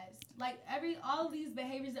normalized. Like all of these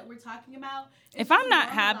behaviors that we're talking about. If I'm not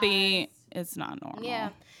happy, it's not normal. Yeah.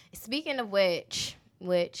 Speaking of which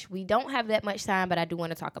we don't have that much time, but I do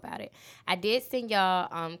want to talk about it. I did send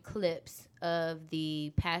y'all clips of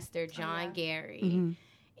the pastor John Gary,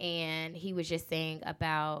 and he was just saying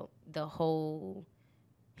about the whole.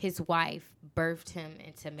 His wife birthed him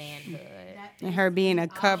into manhood. And her being a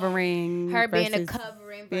covering. Her being a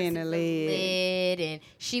covering being versus a lid. and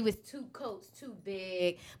she was two coats too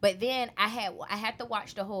big. But then I had to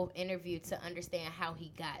watch the whole interview to understand how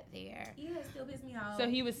he got there. Yeah, it still pisses me off. So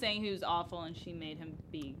he was saying he was awful, and she made him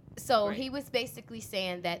be. So he was basically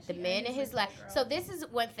saying that the men in his life. So this is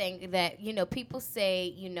one thing that people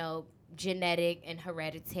say. Genetic and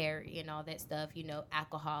hereditary and all that stuff,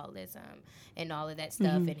 alcoholism and all of that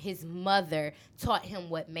stuff. And his mother taught him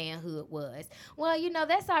what manhood was. Well,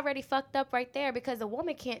 that's already fucked up right there because a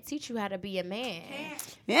woman can't teach you how to be a man.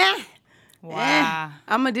 Yeah. Wow.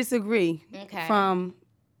 I'm going to disagree. Okay.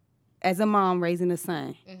 As a mom raising a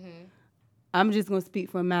son, I'm just going to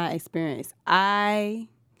speak from my experience. I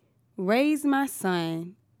raised my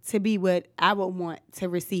son to be what I would want to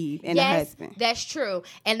receive in a husband. That's true.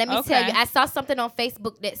 And let me tell you, I saw something on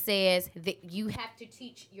Facebook that says that you have to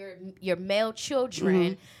teach your male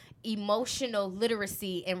children emotional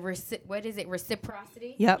literacy and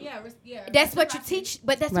reciprocity. Yep. Yeah. That's what you teach,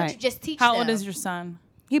 but that's what you just teach How them. old is your son?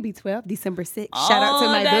 He'll be 12, December 6th. Shout out to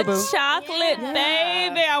my that boo-boo. chocolate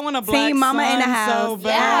baby. I want a black Team mama son in the so house.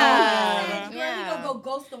 bad. Girl, you gonna go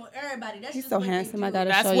ghost on everybody. That's He's just so what handsome. They I do. got to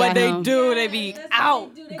That's show what y'all they him. do. They be That's out.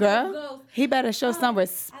 what they do. They Girl, go ghost. he better show some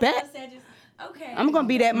respect. Okay. I'm going to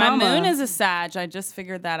be that My mama. moon is a Sag. I just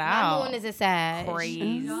figured that out. My moon is a Sag.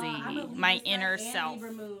 Crazy. No, I'm a Libra My sun inner and self.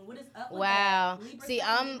 Libra moon. What is up with Wow. that? Libra See,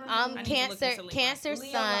 sun, Libra I'm moon. I need to look into Libra. Cancer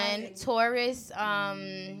Leo sun, rising. Taurus,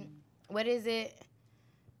 what is it?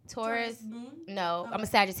 Taurus. moon. No, Okay. I'm a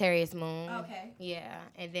Sagittarius moon. Okay. Yeah,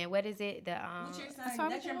 and then what is it? What's your sign?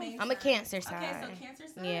 That's your main I'm a sign. Cancer sign. Okay, so Cancer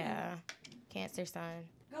sign. Yeah, Cancer sign.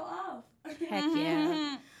 Go off. Heck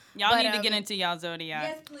yeah. Y'all need to get into y'all zodiac.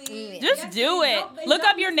 Yes, please. Just do it. Look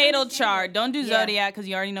up your natal chart. Don't do Yeah. zodiac because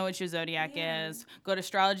you already know what your zodiac is. Go to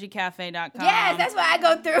astrologycafe.com. Yes, that's what I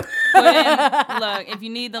go through. Look, if you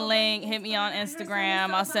need the link, hit me on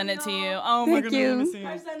Instagram. I'll send it to you. Oh my Thank you. goodness.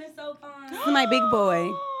 Her son is so fun. This is my big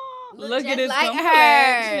boy. Look just at his like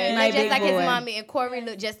complexion. her. My Look just big like his boy. mommy. And Corey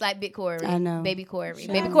look just like Big Corey. I know. Baby Corey. Shout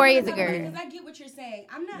Baby out Corey to is a you, girl. Because I get what you're saying.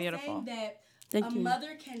 I'm not Beautiful. saying that Thank a you.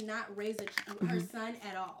 mother cannot raise her son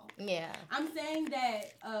at all. Yeah. I'm saying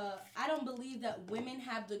that I don't believe that women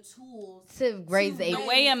have the tools To raise to a The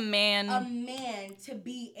way a a man. man to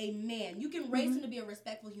be a man. You can raise him to be a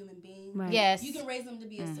respectful human being. Right. Yes. You can raise him to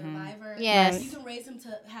be a survivor. Yes. Right. You can raise him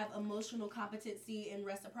to have emotional competency and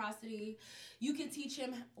reciprocity. You can teach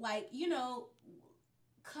him, like,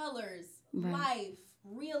 colors, Right. life,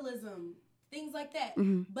 realism, things like that.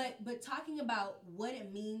 Mhm. But talking about what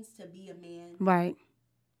it means to be a man, Right.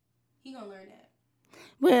 he gonna learn that.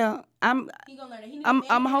 Well, He gonna learn that. He I'm need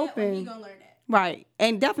to man that, or hoping. he gonna learn that. right,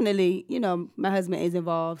 and definitely, my husband is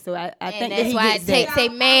involved, so I And think that that's he why gets it takes that. a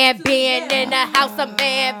man being in the house, a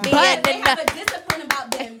man being But they in have the... a discipline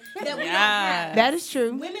about them that we don't have. That is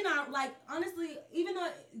true. Women are, like, honestly, even though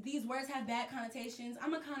these words have bad connotations,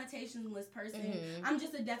 I'm a connotationless person. I'm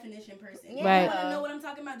just a definition person. Yeah. Right. You want to know what I'm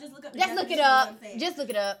talking about? Just look up the Just look it definition of what up. I'm saying. Just look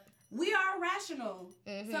it up. We are irrational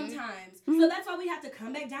sometimes. Mm-hmm. So that's why we have to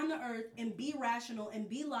come back down to earth and be rational and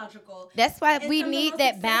be logical. That's why And we some of the need most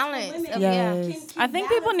that successful balance. women Of, Yes. I think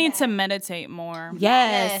people balance need that. to meditate more.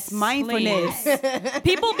 Yes, Yes. mindfulness.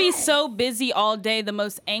 People be so busy all day. The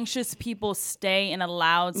most anxious people stay in a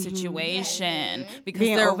loud situation because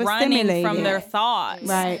Being they're running from overstimulated. their thoughts.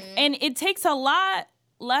 Right. And it takes a lot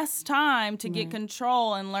less time to get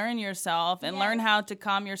control and learn yourself and learn how to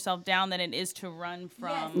calm yourself down than it is to run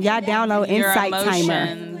from Y'all download your Insight Timer.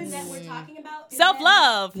 emotions. Discipline that we're talking about is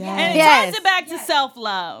Self-love. Yes. And it Yes. ties it back to Yes.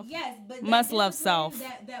 self-love. Yes, but that Must love discipline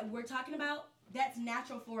self. that we're talking about, that's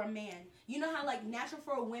natural for a man. You know how, like, natural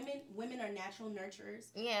for a women are natural nurturers.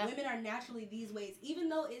 Yeah. Women are naturally these ways, even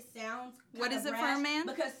though it sounds What kinda is it for brash, a man?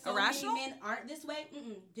 Because so Irrational? many men aren't this way.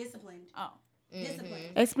 Disciplined. Oh.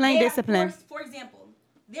 Disciplined. Explain They are, discipline. for example,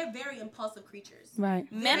 they're very impulsive creatures. Right.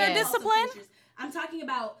 Men Very are Yes. impulsive disciplined? creatures. I'm talking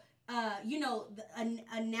about,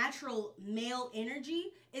 a natural male energy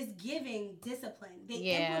is giving discipline. They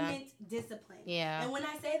Yeah. implement discipline. Yeah. And when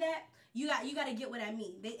I say that, you got to get what I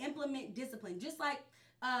mean. They implement discipline, just like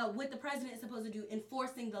what the president is supposed to do,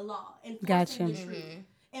 enforcing the law, enforcing Gotcha. the truth,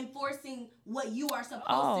 enforcing what you are supposed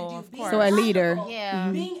Oh, to do. of being course. So a leader. logical,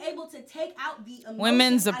 Yeah. being able to take out the emotion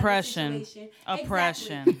Women's out of the oppression. situation.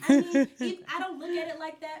 Oppression. Exactly. I mean, I don't look at it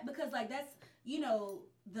like that because, like, that's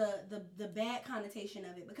the bad connotation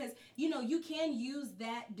of it, because you can use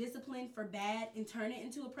that discipline for bad and turn it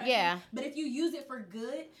into oppression. Yeah. But if you use it for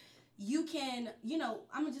good, you can,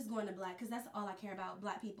 I'm just going to black because that's all I care about,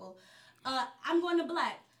 black people. I'm going to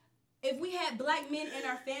black. If we had black men in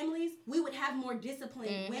our families, we would have more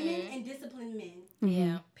disciplined women and disciplined men.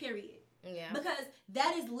 Yeah. Period. Yeah. Because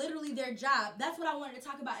that is literally their job. That's what I wanted to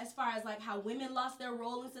talk about as far as, like, how women lost their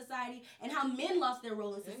role in society and how men lost their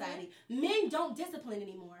role in society. Men don't discipline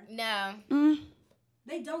anymore. No.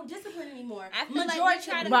 They don't discipline anymore. I feel like we Majority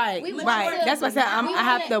try of to- them. Right, We right. want to- That's what I said. We I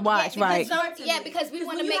have to watch, yeah, right. because because we Because want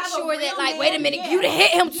when to you make have a sure that, real like, wait a man, minute, yeah. you done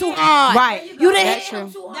hit him too Yeah. hard. Right. There you go. You done That's hit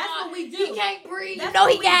him true. too That's hard. what we do. He can't breathe. That's You know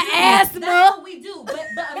what he we got do. asthma. That's what we do. But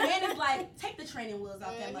a man is like, take the training wheels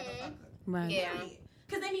off that motherfucker. Right. Yeah.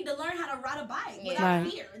 Because they need to learn how to ride a bike Yeah. without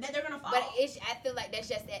Right. fear that they're going to fall. But I feel like that's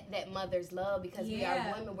just that mother's love because we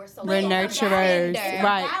Yeah. are women. We're so We're so nurturers. tender. It's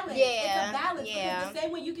Right. a balance. Yeah. It's a balance. Yeah. Because the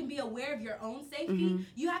same way you can be aware of your own safety,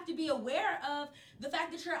 you have to be aware of the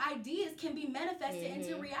fact that your ideas can be manifested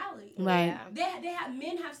into reality. Right. Yeah.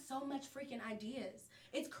 Men have so much freaking ideas.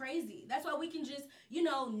 It's crazy. That's why we can just,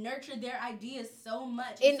 nurture their ideas so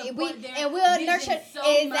much. And support their we'll vision nurture so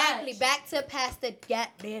exactly much. back to Pastor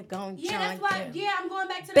goddamn gone Yeah, John. that's why. Kim. Yeah, I'm going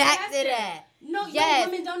back to the Back pastor. to that. No, Yes.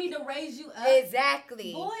 young women don't need to raise you up.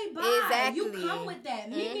 Exactly. Boy, bye. Exactly. You come with that.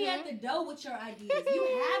 Meet me at the door with your ideas.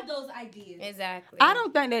 You have those ideas. Exactly. I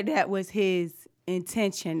don't think that was his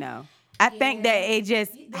intention, though. I think that it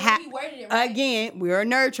just The way he worded it, right? again, we're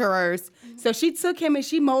nurturers. So she took him and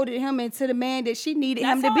she molded him into the man that she needed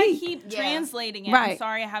That's him to how be. I keep Yeah. translating it. Right. I'm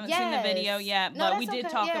sorry I haven't seen the video Yes. yet, No, but we that's did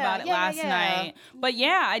okay. talk Yeah, about it yeah, last yeah. night. But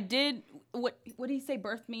yeah, I did. What did he say?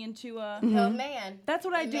 Birthed me into a. Oh man. That's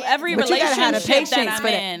what I do. Man. Every But you gotta have the relationship that patience I'm for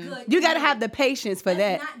that. in. Good. You got to have the patience for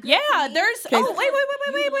that. That's not good Yeah, to me. there's. Okay. Oh, wait.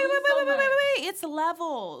 You lose so much. It's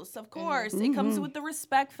levels, of course. It comes with the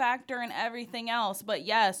respect factor and everything else. But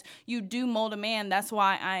yes, you do mold a man. That's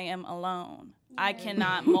why I am alone. I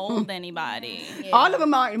cannot mold anybody. Yeah. All of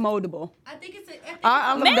them aren't moldable. I think it's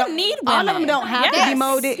men need women. All of them don't have to be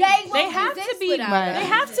molded. They have to be. Right. They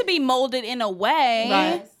have to be molded in a way.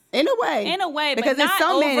 Right. In a way, because there's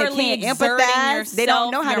some men that can't empathize. Yourself, they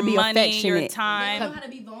don't know how to be affectionate. Your time. They don't know how to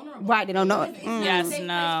be vulnerable. Right, they don't know. It's not a safe place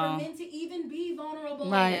for men to even be vulnerable.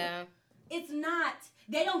 Right. Yeah. It's not.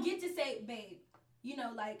 They don't get to say, babe, you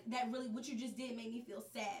know, like, that really, what you just did made me feel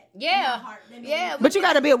sad. Yeah. But you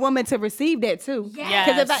got to be a woman to receive that, too.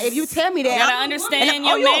 Yes. Because if you tell me that. You got to understand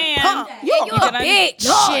your man. You're a bitch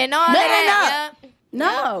and all that.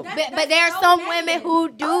 No. But there are some women who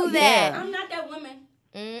do that. I'm not that woman.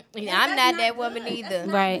 I'm not that woman either.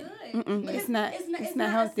 Right. It's not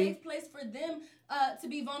healthy. A safe place for them to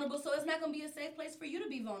be vulnerable, so it's not going to be a safe place for you to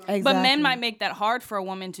be vulnerable. Exactly. But men might make that hard for a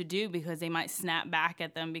woman to do because they might snap back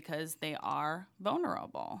at them because they are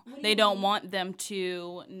vulnerable. They don't want them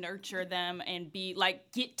to nurture them and be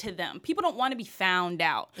like, get to them. People don't want to be found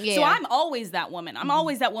out. Yeah. So I'm always that woman. I'm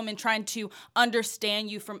always that woman trying to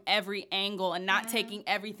understand you from every angle and not taking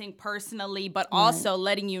everything personally, but also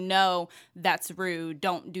letting you know that's rude.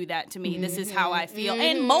 Don't do that to me. This is how I feel.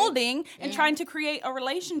 And molding and trying to create a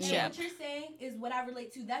relationship. Yeah, what you're saying is what I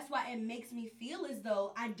relate to. That's why it makes me feel as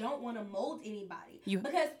though I don't want to mold anybody.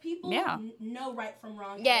 Because people know right from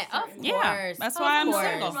wrong. Yeah, of course. Yeah, that's why I'm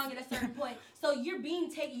single. Wrong at a certain point. So you're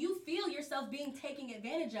you feel yourself being taken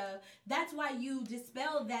advantage of. That's why you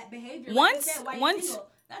dispel that behavior. Once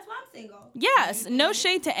that's why I'm single. Yes, no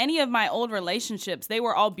shade to any of my old relationships. They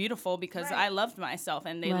were all beautiful because I loved myself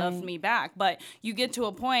and they loved me back. But you get to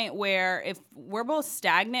a point where if we're both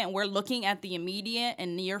stagnant and we're looking at the immediate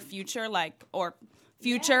and near future,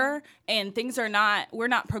 and things are we're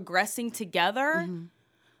not progressing together,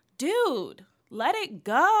 dude, let it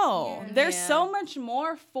go. Yeah. There's so much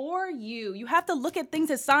more for you. You have to look at things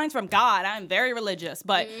as signs from God. I'm very religious,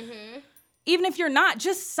 but even if you're not,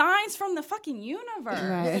 just signs from the fucking universe.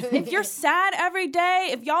 Right. If you're sad every day,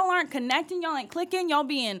 if y'all aren't connecting, y'all ain't clicking, y'all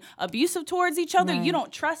being abusive towards each other, you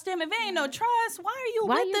don't trust him. If it ain't no trust, why are you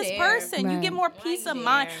with this person? Right. You get more peace of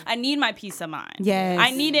mind. I need my peace of mind. Yes. I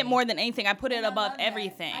need it more than anything. I put it above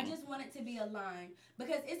everything. I just want it to be aligned.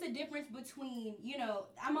 Because it's a difference between,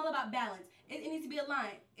 I'm all about balance. It needs to be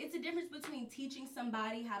aligned. It's a difference between teaching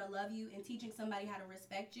somebody how to love you and teaching somebody how to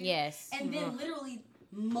respect you. Yes. And then literally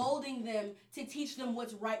molding them to teach them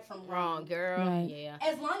what's right from wrong. Girl. Right. Yeah.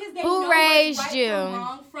 As long as they know what's right from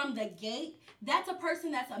wrong from the gate, that's a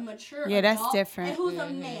person that's a mature adult. That's different. And who's a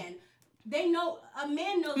man. They know, a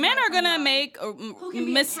man knows. Men are going to make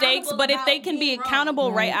mistakes, but if they can be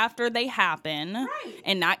accountable right after they happen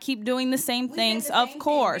and not keep doing the same things, of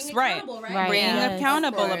course. Being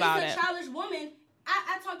accountable about it. As a childish woman,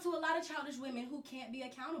 I talk to a lot of childish women who can't be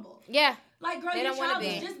accountable. Yeah. Like, girl, you're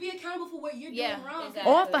childish. Just be accountable for what you're doing wrong.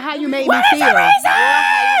 Exactly. Or for how you made me feel.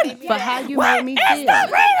 For how you made me feel.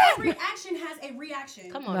 Every action has a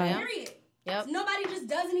reaction. Come on, now. Period. Yep. Nobody just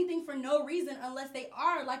does anything for no reason unless they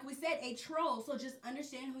are, like we said, a troll. So just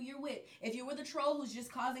understand who you're with. If you're with a troll who's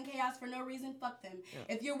just causing chaos for no reason, fuck them.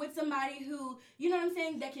 Yeah. If you're with somebody who, you know what I'm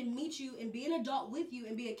saying, that can meet you and be an adult with you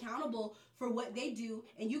and be accountable for what they do,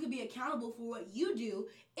 and you can be accountable for what you do,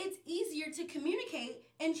 it's easier to communicate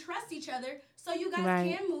and trust each other so you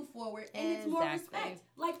guys can move forward. And it's more respect,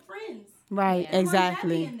 like friends. Right,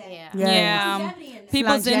 exactly. Yeah.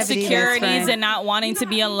 People's insecurities and not wanting to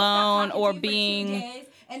be alone or being...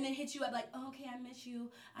 And then hit you up like, oh, okay, I miss you.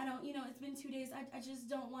 I don't, it's been 2 days. I just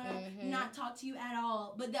don't want to not talk to you at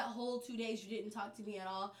all. But that whole 2 days you didn't talk to me at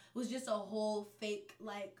all was just a whole fake,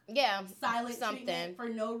 silent treatment for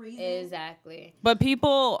no reason. Exactly. But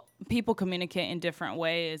people communicate in different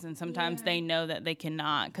ways, and sometimes they know that they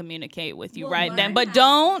cannot communicate with you then. But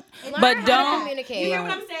don't communicate. You hear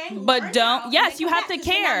what I'm saying? But don't. Yes, you have to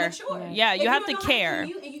care. Yeah, you have to care.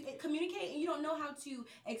 You communicate, and you don't know how to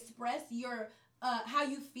express your how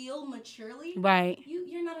you feel maturely. Right.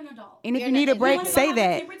 You're not an adult. And if you need a break, say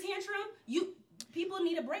that. Temper tantrum. People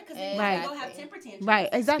need a break because they go have temper tantrums. Right.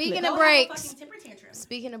 Exactly.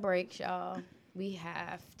 Speaking of breaks, y'all, we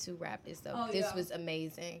have to wrap this up. This was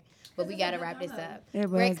amazing, but we got to wrap this up.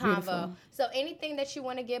 Great convo. So, anything that you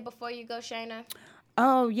want to give before you go, Shayna?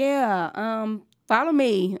 Oh yeah. Follow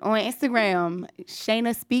me on Instagram,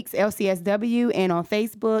 Shayna Speaks LCSW, and on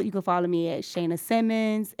Facebook, you can follow me at Shayna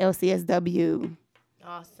Simmons LCSW.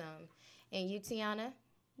 Awesome. And you, Tiana?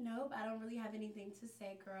 Nope, I don't really have anything to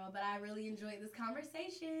say, girl, but I really enjoyed this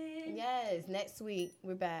conversation. Yes, next week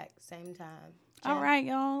we're back, same time. All right,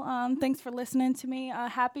 y'all. Thanks for listening to me.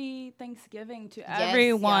 Happy Thanksgiving to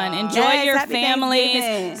everyone. Y'all. Enjoy your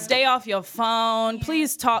families. Stay off your phone.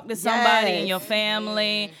 Please talk to somebody in your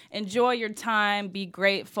family. Enjoy your time. Be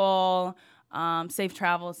grateful. Safe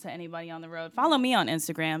travels to anybody on the road. Follow me on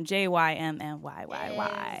Instagram,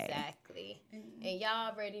 JYMNYYY. Exactly. And y'all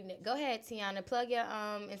already go ahead, Tiana. Plug your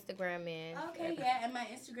Instagram in. Okay, yeah. And my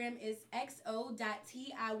Instagram is xo.tiyaana,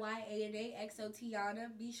 XO Tiana.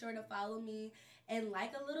 Be sure to follow me and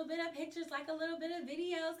like a little bit of pictures, like a little bit of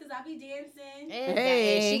videos, because I be dancing.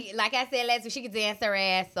 Hey. She, like I said last week, she could dance her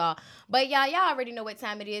ass off. But y'all already know what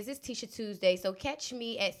time it is. It's Tisha Tuesday. So catch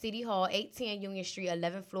me at City Hall, 810 Union Street,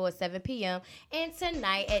 11th floor, 7 p.m. And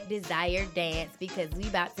tonight at Desire Dance, because we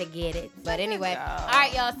about to get it. But anyway, all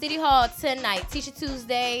right, y'all. City Hall tonight. Tisha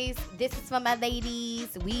Tuesdays. This is for my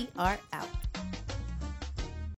ladies. We are out.